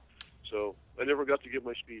to it. So I never got to give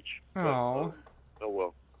my speech. Oh. Oh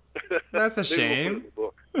well. That's a shame.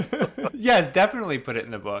 Put it in the book. Yes, definitely put it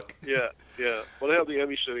in the book. Yeah. But I have the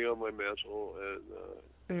Emmy sitting on my mantle, and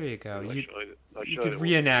there you go. You could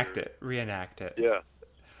reenact it. Yeah.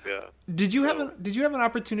 Did you have an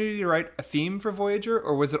opportunity to write a theme for Voyager,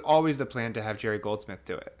 or was it always the plan to have Jerry Goldsmith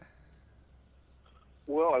do it?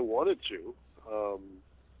 Well, I wanted to,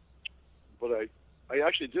 but I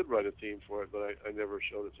actually did write a theme for it, but I never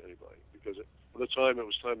showed it to anybody because by the time it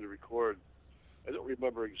was time to record, I don't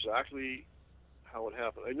remember exactly how it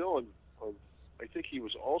happened. I know I think he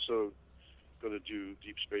was also going to do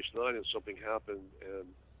Deep Space Nine, and something happened,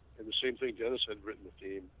 and the same thing. Dennis had written the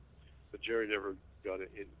theme, but Jerry never got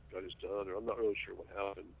his done, or I'm not really sure what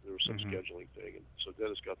happened. There was some scheduling thing, and so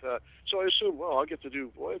Dennis got that. So I assumed, well, I'll get to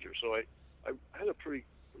do Voyager. So I had a pretty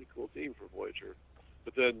cool theme for Voyager,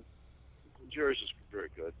 but then Jerry's is very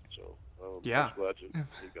good. So I was glad he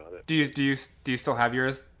got it. Do you still have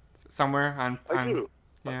yours somewhere on? I do.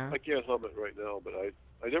 Yeah. I can't hum it right now, but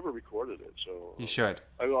I never recorded it, so you should.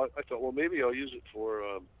 I thought, well, maybe I'll use it for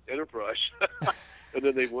Enterprise, and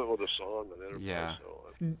then they went with a song on Enterprise. Yeah.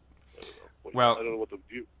 So I don't know. I don't know what the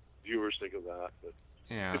viewers think of that, but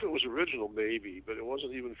if it was original, maybe, but it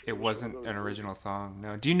wasn't even. It wasn't an original song.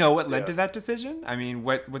 No. Do you know what led to that decision? I mean,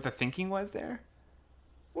 what the thinking was there?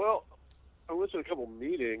 Well, I went to a couple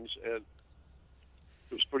meetings, and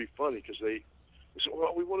it was pretty funny because they said,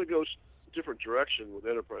 "Well, we want to go different direction with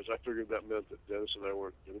Enterprise." I figured that meant that Dennis and I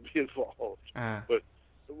weren't going to be involved, but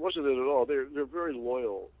it wasn't it at all. They're very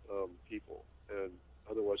loyal people, and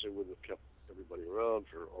otherwise they wouldn't have kept everybody around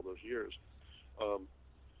for all those years.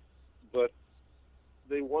 But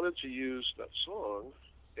they wanted to use that song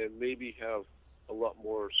and maybe have a lot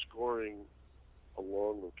more scoring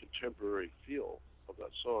along the contemporary feel of that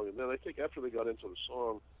song. And then I think after they got into the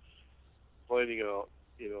song, finding out,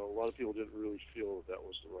 a lot of people didn't really feel that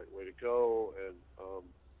was the right way to go. And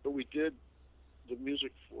but we did the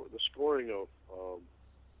music for the scoring of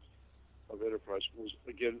Enterprise was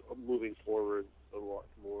again moving forward a lot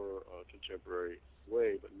more contemporary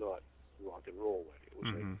way, but not rock and roll way. It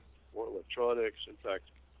was like electronics. In fact,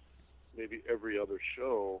 maybe every other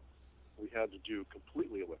show we had to do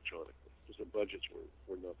completely electronically because the budgets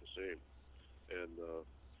were not the same. And,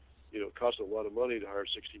 it cost a lot of money to hire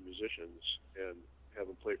 60 musicians and have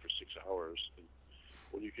them play for 6 hours. And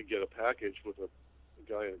when you could get a package with a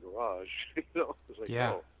guy in a garage, it's like,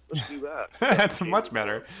 oh, let's do that. That's much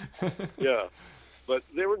better. Yeah. But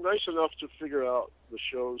they were nice enough to figure out the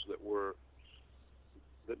shows that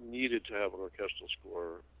needed to have an orchestral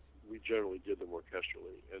score. We generally did them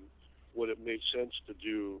orchestrally. And when it made sense to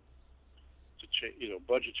do,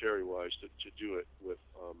 budgetary-wise, to do it with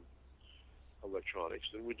electronics,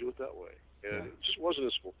 then we do it that way. And it just wasn't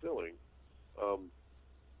as fulfilling. I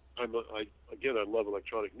love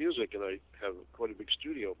electronic music, and I have quite a big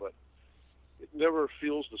studio, but it never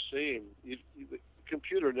feels the same. The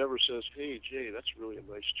computer never says, "Hey, Jay, that's really a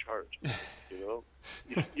nice chart."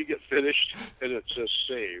 You get finished, and it says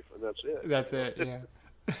save, and that's it. That's it. Yeah.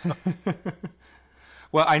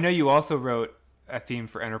 Well, I know you also wrote a theme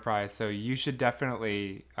for Enterprise, so you should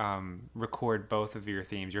definitely record both of your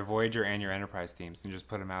themes, your Voyager and your Enterprise themes, and just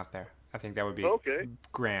put them out there. I think that would be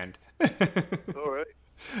grand. All right.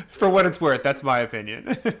 For what it's worth, that's my opinion.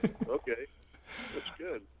 Okay, that's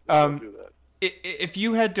good. I'll do that. If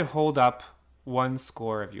you had to hold up one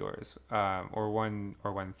score of yours, or one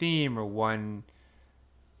theme, or one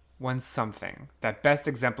something that best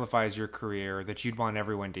exemplifies your career that you'd want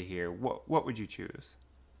everyone to hear, what would you choose?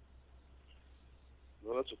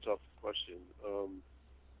 Well, that's a tough question.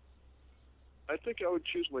 I think I would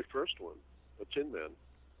choose my first one, a Tin Man.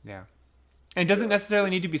 Yeah. And it doesn't necessarily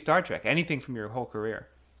need to be Star Trek. Anything from your whole career.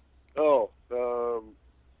 Oh,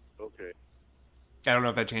 okay. I don't know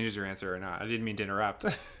if that changes your answer or not. I didn't mean to interrupt.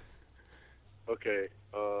 Okay.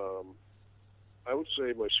 I would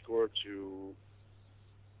say my score to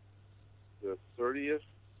the 30th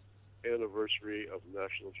anniversary of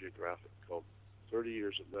National Geographic, called 30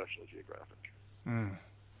 Years of National Geographic. Mm.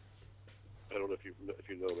 I don't know if you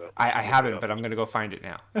know that. I haven't, but I'm going to go find it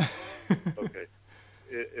now. Okay.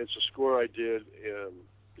 It's a score I did, and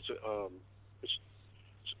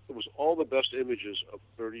it was all the best images of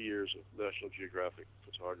 30 years of National Geographic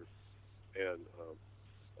photography, and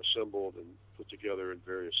assembled and put together in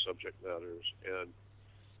various subject matters. And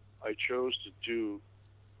I chose to do,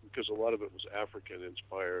 because a lot of it was African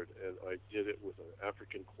inspired, and I did it with an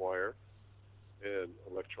African choir and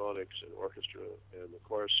electronics and orchestra, and the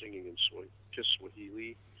choir singing in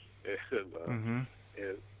Kiswahili, and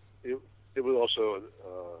it was also an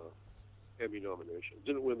Emmy nomination.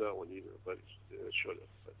 Didn't win that one either, but it should have.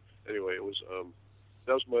 But anyway, it was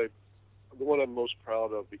that was the one I'm most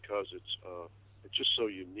proud of, because it's just so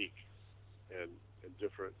unique and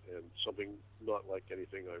different, and something not like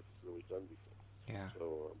anything I've really done before. Yeah.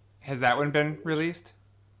 So has that one been released?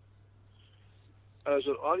 As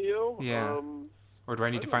an audio? Yeah. Or do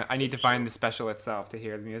I need to find? I need to find the special itself to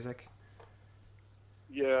hear the music.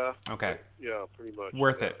 Yeah. Okay. Yeah, pretty much.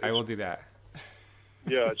 Worth it. I will do that.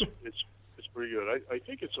 Yeah, it's pretty good. I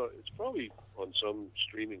think it's probably on some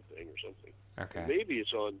streaming thing or something. Okay. Maybe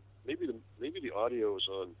it's on. Maybe the audio is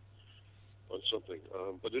on something.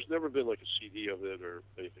 But there's never been like a CD of it or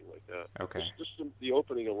anything like that. Okay. Just the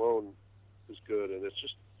opening alone is good, and it's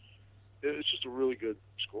just a really good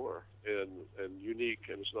score and unique,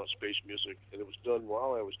 and it's not space music, and it was done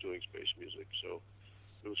while I was doing space music, so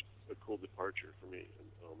it was a cool departure for me. And,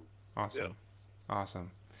 awesome. Yeah.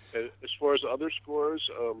 Awesome. And as far as other scores,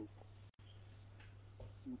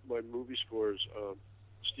 my movie scores,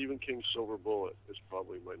 Stephen King's Silver Bullet is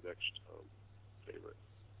probably my next favorite.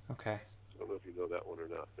 Okay. I don't know if you know that one or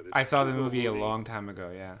not. But I saw the movie a long time ago.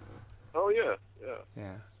 Yeah. Oh yeah.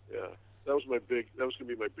 Yeah. That was going to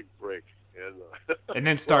be my big break, and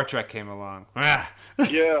then Star Trek came along. Yeah,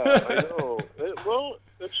 I know. Well,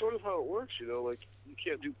 that's sort of how it works, like you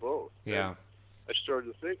can't do both. Yeah. And I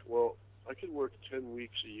started to think, well, I could work 10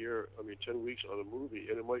 weeks on a movie,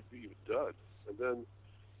 and it might be done, and then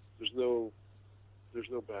there's no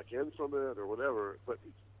back end from it or whatever. But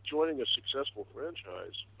joining a successful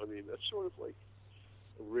franchise, that's sort of like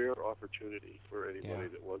a rare opportunity for anybody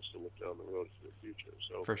that wants to look down the road to their future.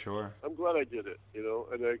 So for sure, I'm glad I did it, and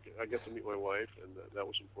I got to meet my wife, and that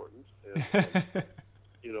was important,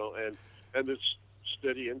 and and it's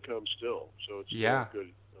steady income still, so it's still a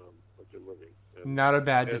good living. And, not a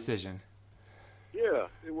bad decision. Yeah,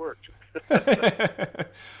 it worked.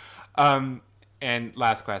 And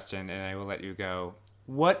last question, and I will let you go.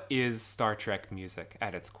 What is Star Trek music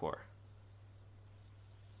at its core?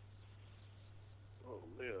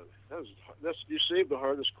 That's you saved the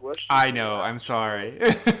hardest question. I know. I'm sorry.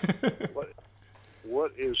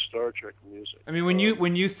 what is Star Trek music? I mean,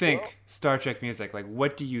 when you think Star Trek music, like,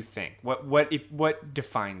 what do you think? What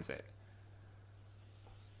defines it?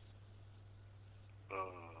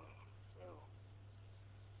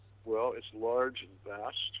 Well, it's large and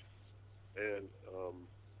vast, and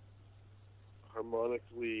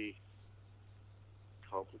harmonically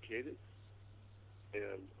complicated,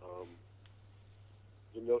 and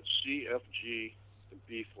the notes C, F, G, and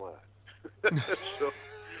B flat. So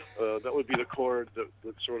that would be the chord that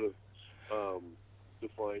sort of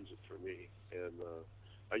defines it for me, and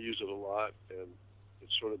I use it a lot, and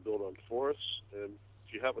it's sort of built on fourths. And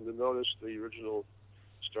if you happen to notice, the original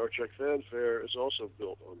Star Trek fanfare is also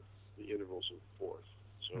built on the intervals of fourth.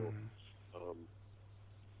 So,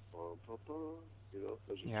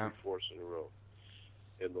 those are 3/4 in a row,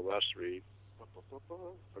 and the last three are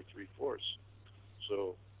 3/4.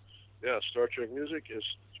 So, yeah, Star Trek music is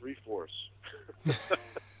 3/4.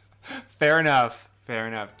 Fair enough.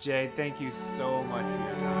 Jay, thank you so much for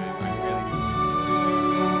your time. I really do.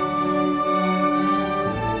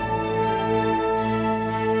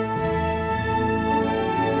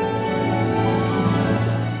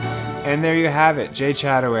 And there you have it. Jay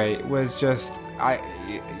Chattaway was just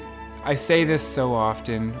I say this so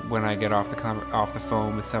often when I get off the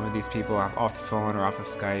phone with some of these people, off the phone or off of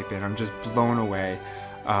Skype, and I'm just blown away.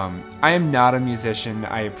 I am not a musician.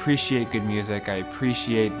 I appreciate good music. I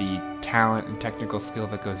appreciate the talent and technical skill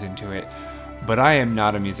that goes into it, but I am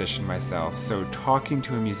not a musician myself. So talking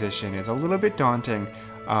to a musician is a little bit daunting,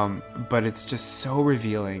 but it's just so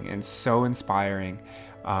revealing and so inspiring.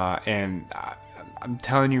 And I'm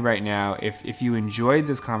telling you right now, if you enjoyed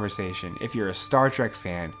this conversation, if you're a Star Trek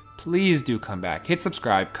fan, please do come back. Hit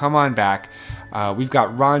subscribe. Come on back. We've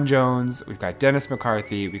got Ron Jones. We've got Dennis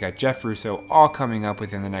McCarthy. We got Jeff Russo all coming up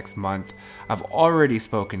within the next month. I've already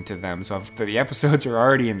spoken to them, so the episodes are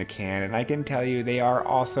already in the can, and I can tell you they are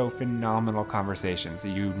also phenomenal conversations.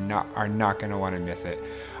 You are not going to want to miss it.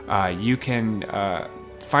 You can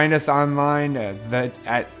find us online at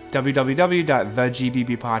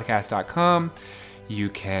www.thegbbpodcast.com. You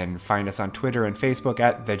can find us on Twitter and Facebook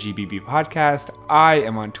at The GBB Podcast. I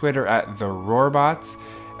am on Twitter at The Roarbots.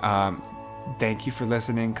 Thank you for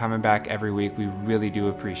listening, coming back every week. We really do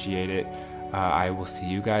appreciate it. I will see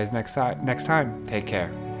you guys next time. Take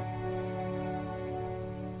care.